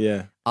cool?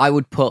 Yeah. I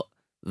would put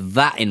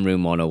that in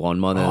Room 101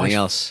 more than anything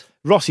else.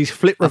 Ross, he's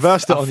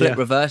reversed it on you.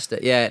 Reversed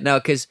it, yeah. No,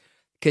 because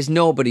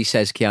nobody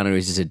says Keanu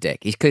Reeves is a dick.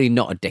 He's clearly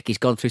not a dick. He's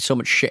gone through so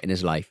much shit in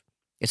his life.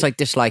 It's like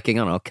disliking,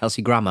 I don't know,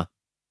 Kelsey Grammer.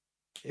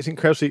 Isn't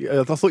Kelsey?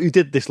 I thought you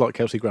did dislike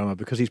Kelsey Grammer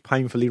because he's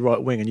painfully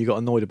right wing, and you got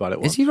annoyed about it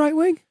once. Is he right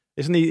wing?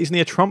 Isn't he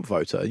a Trump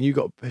voter, and you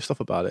got pissed off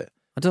about it?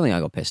 I don't think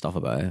I got pissed off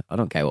about it. I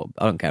don't care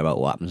about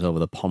what happens over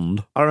the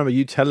pond. I remember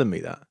you telling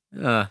me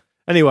that.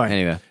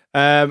 Anyway.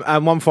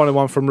 And one final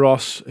one from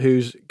Ross,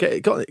 who's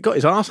got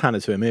his ass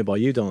handed to him here by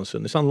you,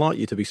 Donaldson. It's unlike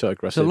you to be so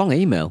aggressive. It's a long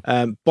email.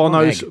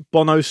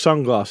 Bono's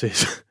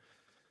sunglasses.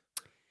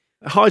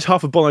 It hides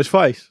half of Bono's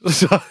face.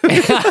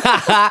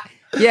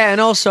 Yeah, and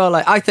also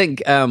I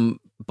think.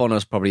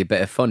 Bono's probably a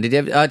bit of fun.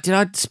 Did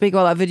I speak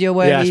about that video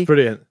where it's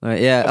brilliant.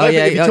 Yeah.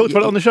 You talked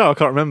about it on the show. I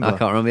can't remember.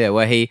 Yeah,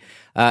 where he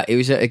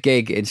was at a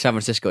gig in San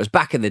Francisco. It was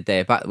back in the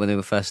day, back when they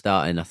were first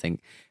starting, I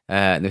think.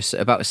 And they were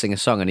about to sing a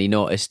song, and he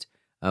noticed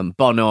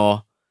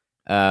Bono,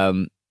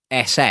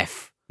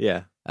 SF.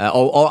 Yeah.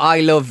 Or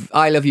I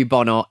love you,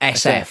 Bono,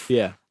 SF.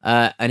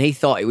 Yeah. And he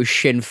thought it was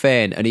Sinn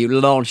Féin, and he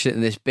launched it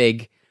in this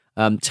big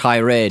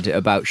tirade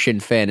about Sinn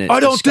Féin. And I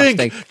don't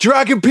think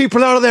dragging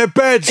people out of their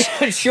beds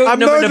and shooting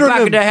them in the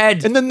back of the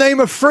head in the name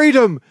of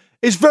freedom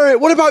is very.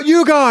 What about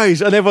you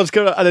guys? And everyone's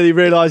going. And then he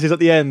realizes at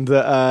the end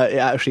that it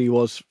actually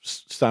was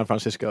San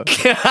Francisco.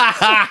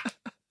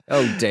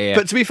 Oh dear!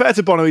 But to be fair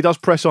to Bono, he does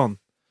press on.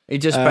 He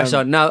just press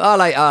on. No,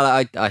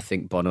 I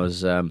think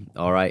Bono's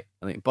all right.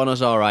 I think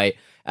Bono's all right.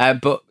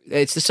 But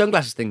it's the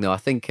sunglasses thing, though. I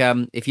think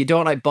if you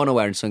don't like Bono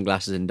wearing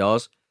sunglasses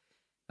indoors,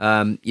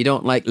 you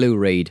don't like Lou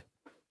Reed.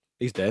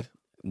 He's dead.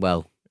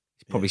 Well,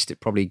 he's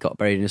probably got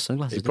buried in his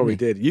sunglasses. He probably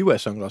did. You wear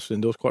sunglasses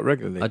indoors quite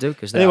regularly. I do.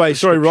 Because anyway,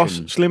 sorry, Ross.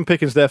 Slim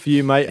pickings there for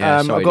you, mate.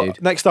 Yeah, sorry,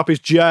 dude. Next up is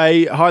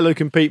Jay. Hi, Luke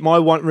and Pete. My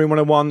Room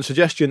 101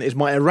 suggestion is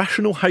my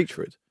irrational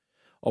hatred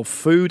of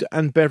food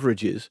and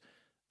beverages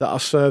that are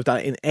served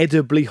at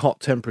inedibly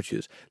hot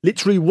temperatures.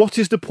 Literally, what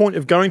is the point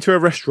of going to a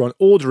restaurant,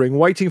 ordering,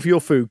 waiting for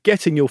your food,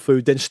 getting your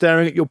food, then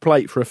staring at your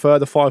plate for a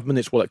further 5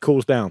 minutes while it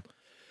cools down?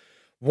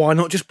 Why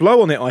not just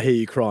blow on it, I hear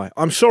you cry.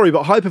 I'm sorry,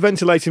 but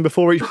hyperventilating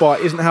before each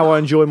bite isn't how I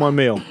enjoy my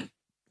meal.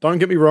 Don't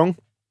get me wrong.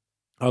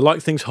 I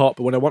like things hot,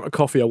 but when I want a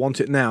coffee, I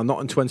want it now, not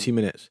in 20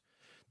 minutes.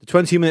 The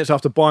 20 minutes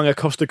after buying a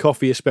Costa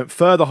coffee is spent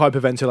further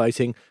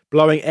hyperventilating,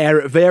 blowing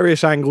air at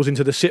various angles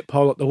into the sip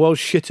hole at the world's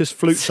shittest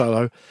flute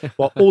solo,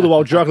 all the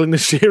while juggling the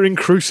searing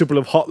crucible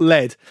of hot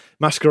lead,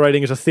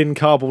 masquerading as a thin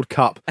cardboard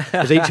cup,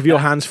 as each of your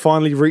hands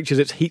finally reaches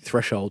its heat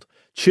threshold.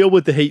 Chill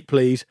with the heat,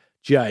 please.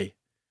 Jay.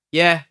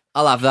 Yeah,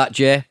 I'll have that,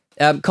 Jay.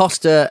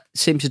 Costa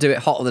seems to do it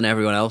hotter than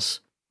everyone else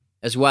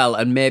as well,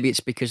 and maybe it's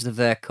because of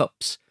their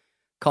cups.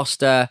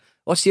 Costa,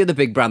 what's the other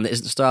big brand that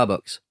isn't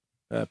Starbucks?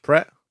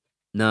 Pret?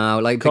 No,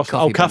 like big Costa,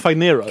 coffee. Cafe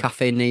Nero.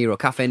 Cafe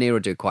Nero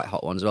do quite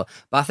hot ones as well.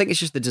 But I think it's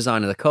just the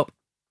design of the cup.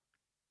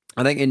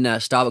 I think in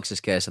Starbucks'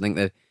 case, I think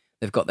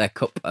they've got their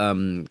cup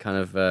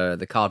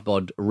the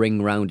cardboard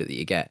ring round it that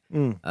you get.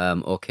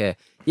 Okay.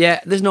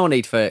 Yeah, there's no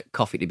need for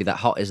coffee to be that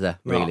hot, is there?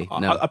 Really?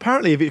 No.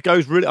 Apparently, if it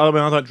goes really, I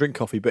mean, I don't drink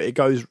coffee, but if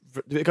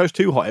it goes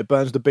too hot, it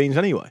burns the beans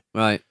anyway.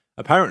 Right.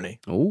 Apparently.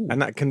 Ooh.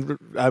 And that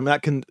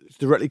can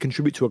directly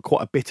contribute to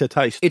quite a bitter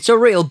taste. It's a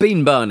real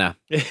bean burner.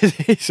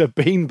 It's a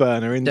bean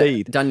burner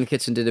indeed. Daniel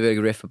Kitson did a big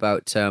riff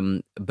about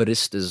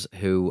baristas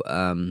who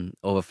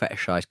over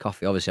fetishize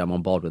coffee. Obviously, I'm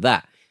on board with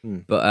that.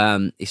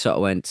 But he sort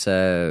of went,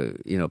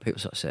 people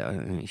sort of say,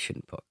 oh, you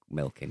shouldn't put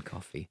milk in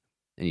coffee,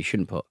 and you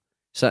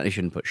certainly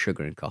shouldn't put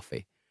sugar in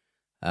coffee.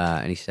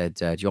 And he said,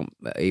 do you want?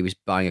 He was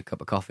buying a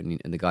cup of coffee,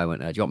 and the guy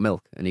went, do you want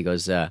milk? And he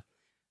goes, no,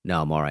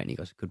 I'm all right. And he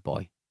goes, good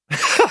boy.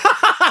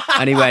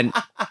 And he went,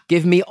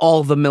 give me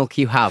all the milk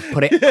you have.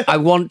 I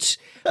want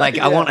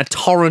a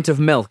torrent of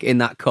milk in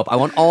that cup. I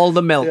want all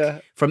the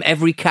milk from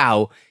every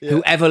cow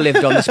who ever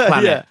lived on this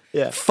planet.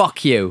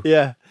 Fuck you.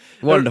 Yeah.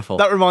 Wonderful.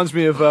 That reminds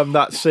me of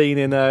that scene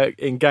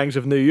in Gangs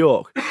of New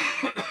York.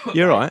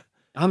 You're right.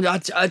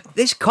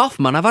 This cough,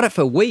 man, I've had it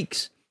for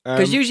weeks.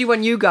 Because usually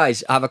when you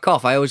guys have a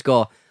cough, I always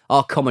go,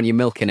 oh, come on, you're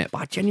milking it.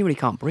 But I genuinely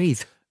can't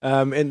breathe.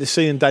 In the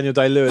scene in Daniel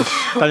Day-Lewis,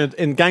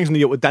 in Gangs of New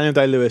York with Daniel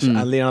Day-Lewis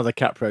and Leonardo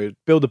DiCaprio,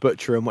 Bill the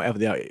Butcher and whatever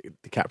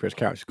DiCaprio's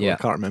character's called, I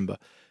can't remember,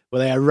 where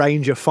they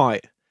arrange a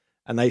fight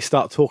and they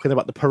start talking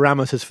about the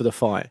parameters for the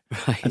fight.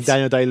 Right. And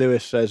Daniel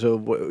Day-Lewis says,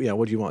 what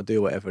do you want to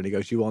do, whatever? And he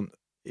goes,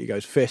 he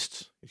goes,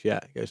 fists. He goes, yeah.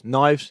 He goes,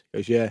 knives. He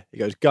goes, yeah. He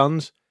goes,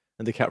 guns.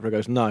 And DiCaprio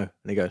goes, no. And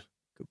he goes,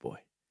 good boy.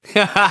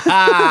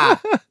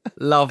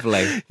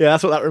 Lovely. Yeah,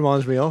 that's what that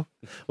reminds me of.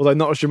 Although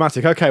not as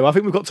dramatic. Okay, well, I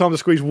think we've got time to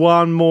squeeze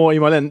one more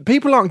email in.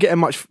 People aren't getting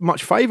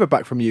much favour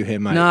back from you here,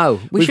 mate. No,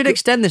 we should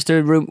extend this to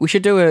a room. We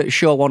should do a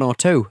show 1 or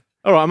 2.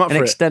 All right, I'm up for it.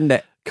 And extend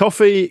it.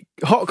 Coffee,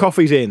 hot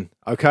coffee's in,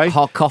 okay?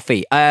 Hot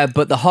coffee.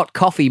 But the hot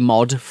coffee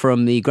mod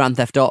from the Grand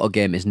Theft Auto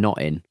game is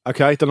not in.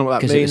 Okay, don't know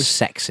what that means. Because it was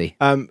sexy.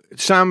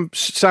 Sam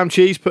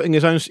Cheese putting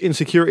his own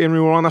insecurity in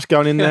room 1, that's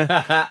going in there.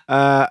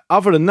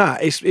 Other than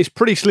that, it's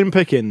pretty slim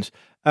pickings.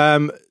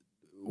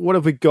 What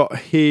have we got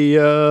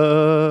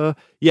here?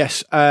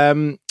 Yes,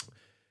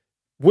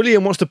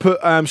 William wants to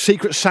put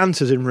Secret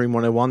Santas in room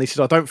 101. He says,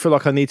 I don't feel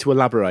like I need to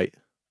elaborate.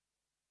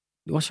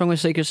 What's wrong with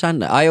Secret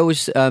Santa? I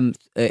always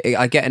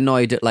I get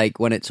annoyed at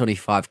like when it's only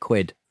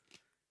 £5. It's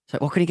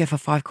like, what can you get for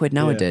 £5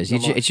 nowadays?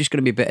 It's just going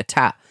to be a bit of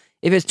tat.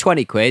 If it's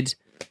 £20,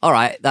 all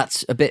right,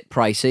 that's a bit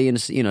pricey and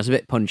it's a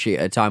bit punchy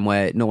at a time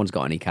where no one's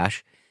got any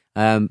cash.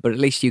 But at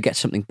least you get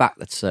something back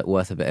that's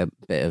worth a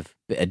bit of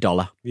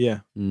dollar. Yeah.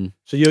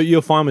 So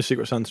you're fine with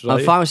Secret Santas, right?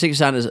 I'm fine with Secret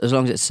Santas as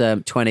long as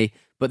it's 20.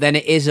 But then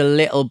it is a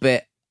little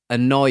bit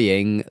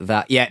annoying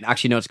that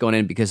actually no, it's gone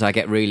in because I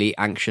get really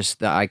anxious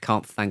that I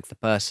can't thank the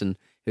person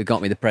who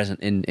got me the present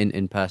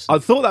in person. I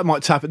thought that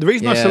might tap it. The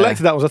reason I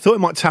selected that was I thought it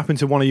might tap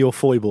into one of your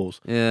foibles.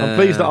 Yeah. I'm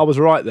pleased that I was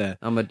right there.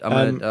 I'm a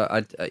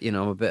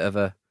bit of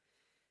a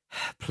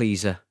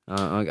pleaser.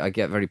 I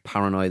get very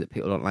paranoid that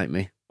people don't like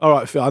me. All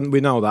right, we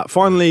know that.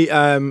 Finally,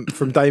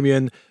 from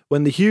Damien,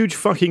 when the huge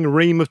fucking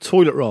ream of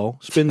toilet roll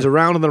spins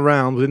around and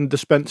around within the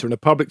dispenser in a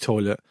public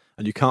toilet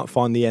and you can't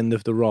find the end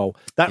of the roll,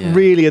 that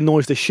really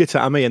annoys the shit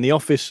out of me. In the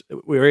office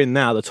we're in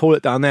now, the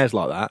toilet down there is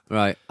like that.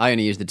 Right. I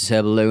only use the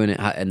disable loo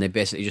and they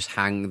basically just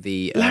hang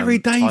the Larry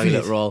David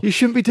toilet roll. You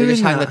shouldn't be doing that.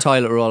 They just hang the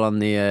toilet roll on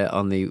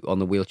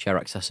the wheelchair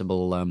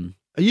accessible.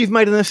 You've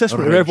made an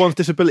assessment of everyone's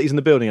disabilities in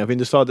the building. I've been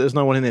decided there's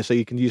no one in there, so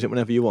you can use it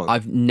whenever you want.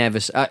 I've never.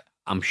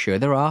 I'm sure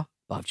there are.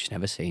 I've just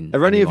never seen.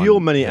 Are any of your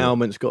many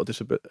ailments got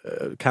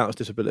count as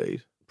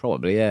disabilities?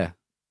 Probably, yeah.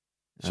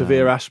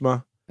 Severe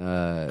asthma,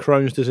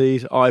 Crohn's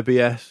disease,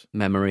 IBS,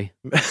 memory.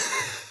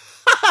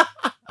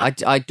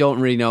 I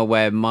don't really know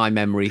where my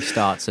memory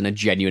starts and a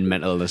genuine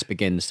mental illness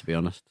begins, to be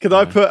honest. Can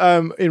I put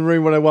in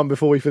room 101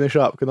 before we finish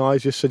up? Can I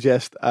just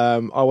suggest I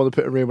want to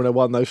put in room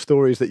 101 those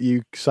stories that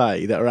you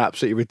say that are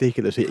absolutely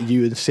ridiculous, yet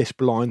you insist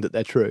blind that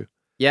they're true.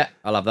 Yeah,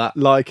 I love that.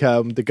 Like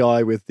the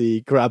guy with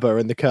the grabber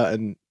and the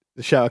curtain.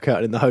 The shower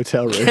curtain in the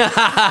hotel room.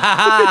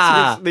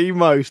 It's the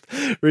most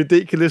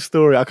ridiculous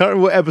story. I can't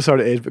remember what episode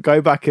it is, but go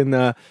back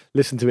and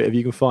listen to it if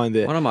you can find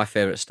it. One of my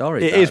favourite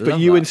stories. It is, but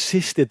you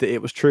insisted that it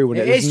was true when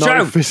there's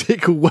no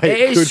physical way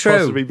it could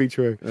possibly be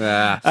true.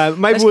 Yeah.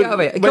 Maybe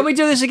Can we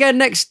do this again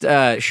next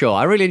show?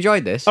 I really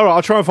enjoyed this. All right,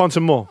 I'll try and find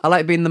some more. I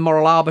like being the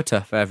moral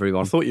arbiter for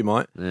everyone. I thought you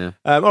might. Yeah.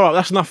 All right,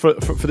 that's enough for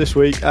this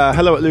week.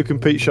 Hello at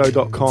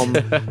lukeandpeteshow.com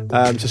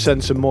to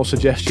send some more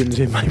suggestions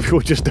in. Maybe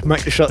we'll just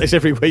make the shot this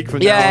every week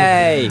from now on.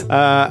 Yay!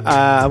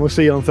 And we'll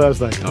see you on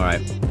Thursday. All right.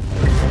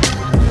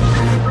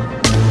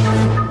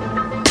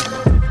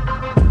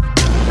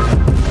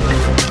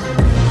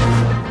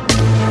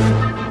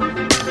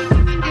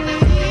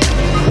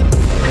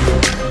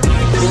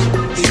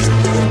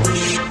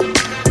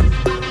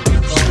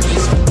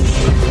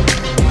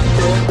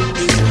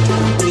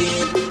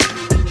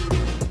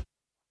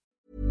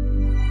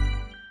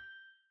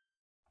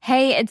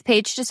 Hey, it's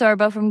Paige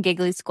DeSorbo from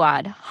Giggly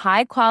Squad.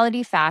 High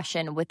quality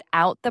fashion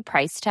without the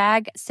price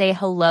tag. Say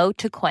hello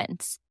to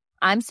Quince.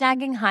 I'm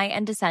snagging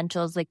high-end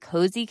essentials like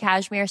cozy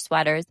cashmere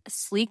sweaters,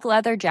 sleek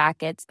leather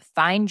jackets,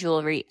 fine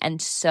jewelry,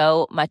 and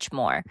so much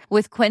more.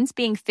 With Quince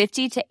being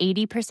 50 to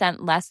 80%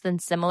 less than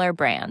similar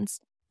brands.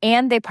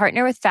 And they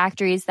partner with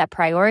factories that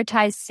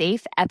prioritize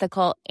safe,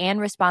 ethical, and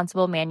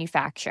responsible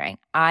manufacturing.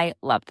 I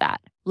love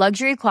that.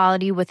 Luxury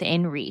quality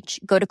within reach.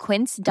 Go to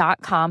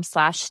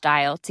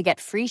quince.com/style to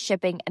get free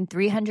shipping and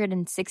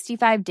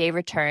 365-day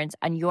returns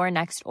on your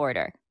next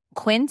order.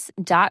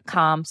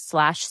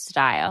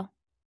 Quince.com/style.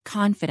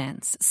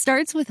 Confidence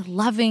starts with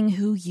loving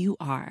who you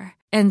are.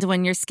 And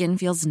when your skin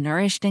feels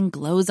nourished and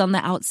glows on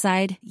the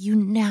outside, you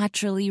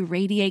naturally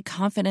radiate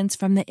confidence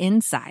from the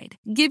inside.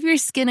 Give your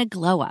skin a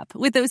glow up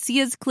with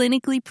Osea's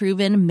clinically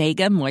proven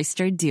Mega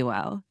Moisture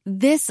Duo.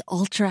 This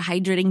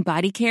ultra-hydrating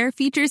body care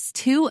features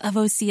 2 of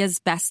Osea's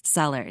best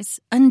sellers,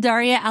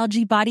 Undaria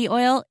Algae Body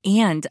Oil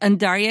and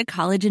Undaria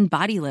Collagen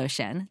Body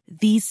Lotion.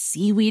 These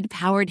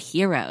seaweed-powered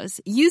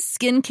heroes use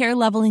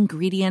skincare-level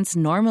ingredients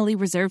normally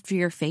reserved for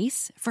your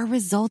face for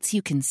results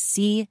you can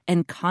see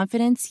and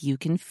confidence you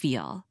can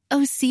feel.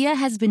 Osea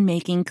has been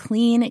making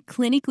clean,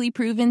 clinically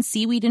proven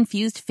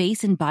seaweed-infused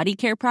face and body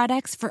care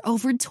products for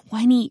over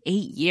 28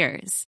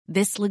 years.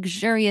 This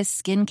luxurious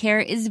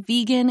skincare is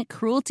vegan,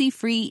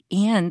 cruelty-free,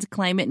 and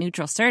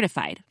climate-neutral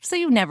certified, so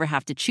you never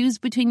have to choose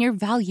between your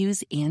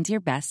values and your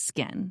best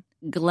skin.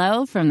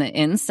 Glow from the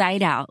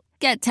inside out.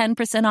 Get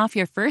 10% off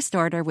your first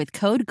order with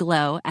code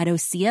GLOW at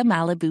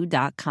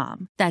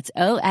OseaMalibu.com. That's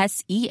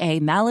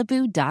OSEA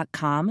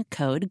Malibu.com,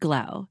 code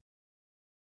GLOW.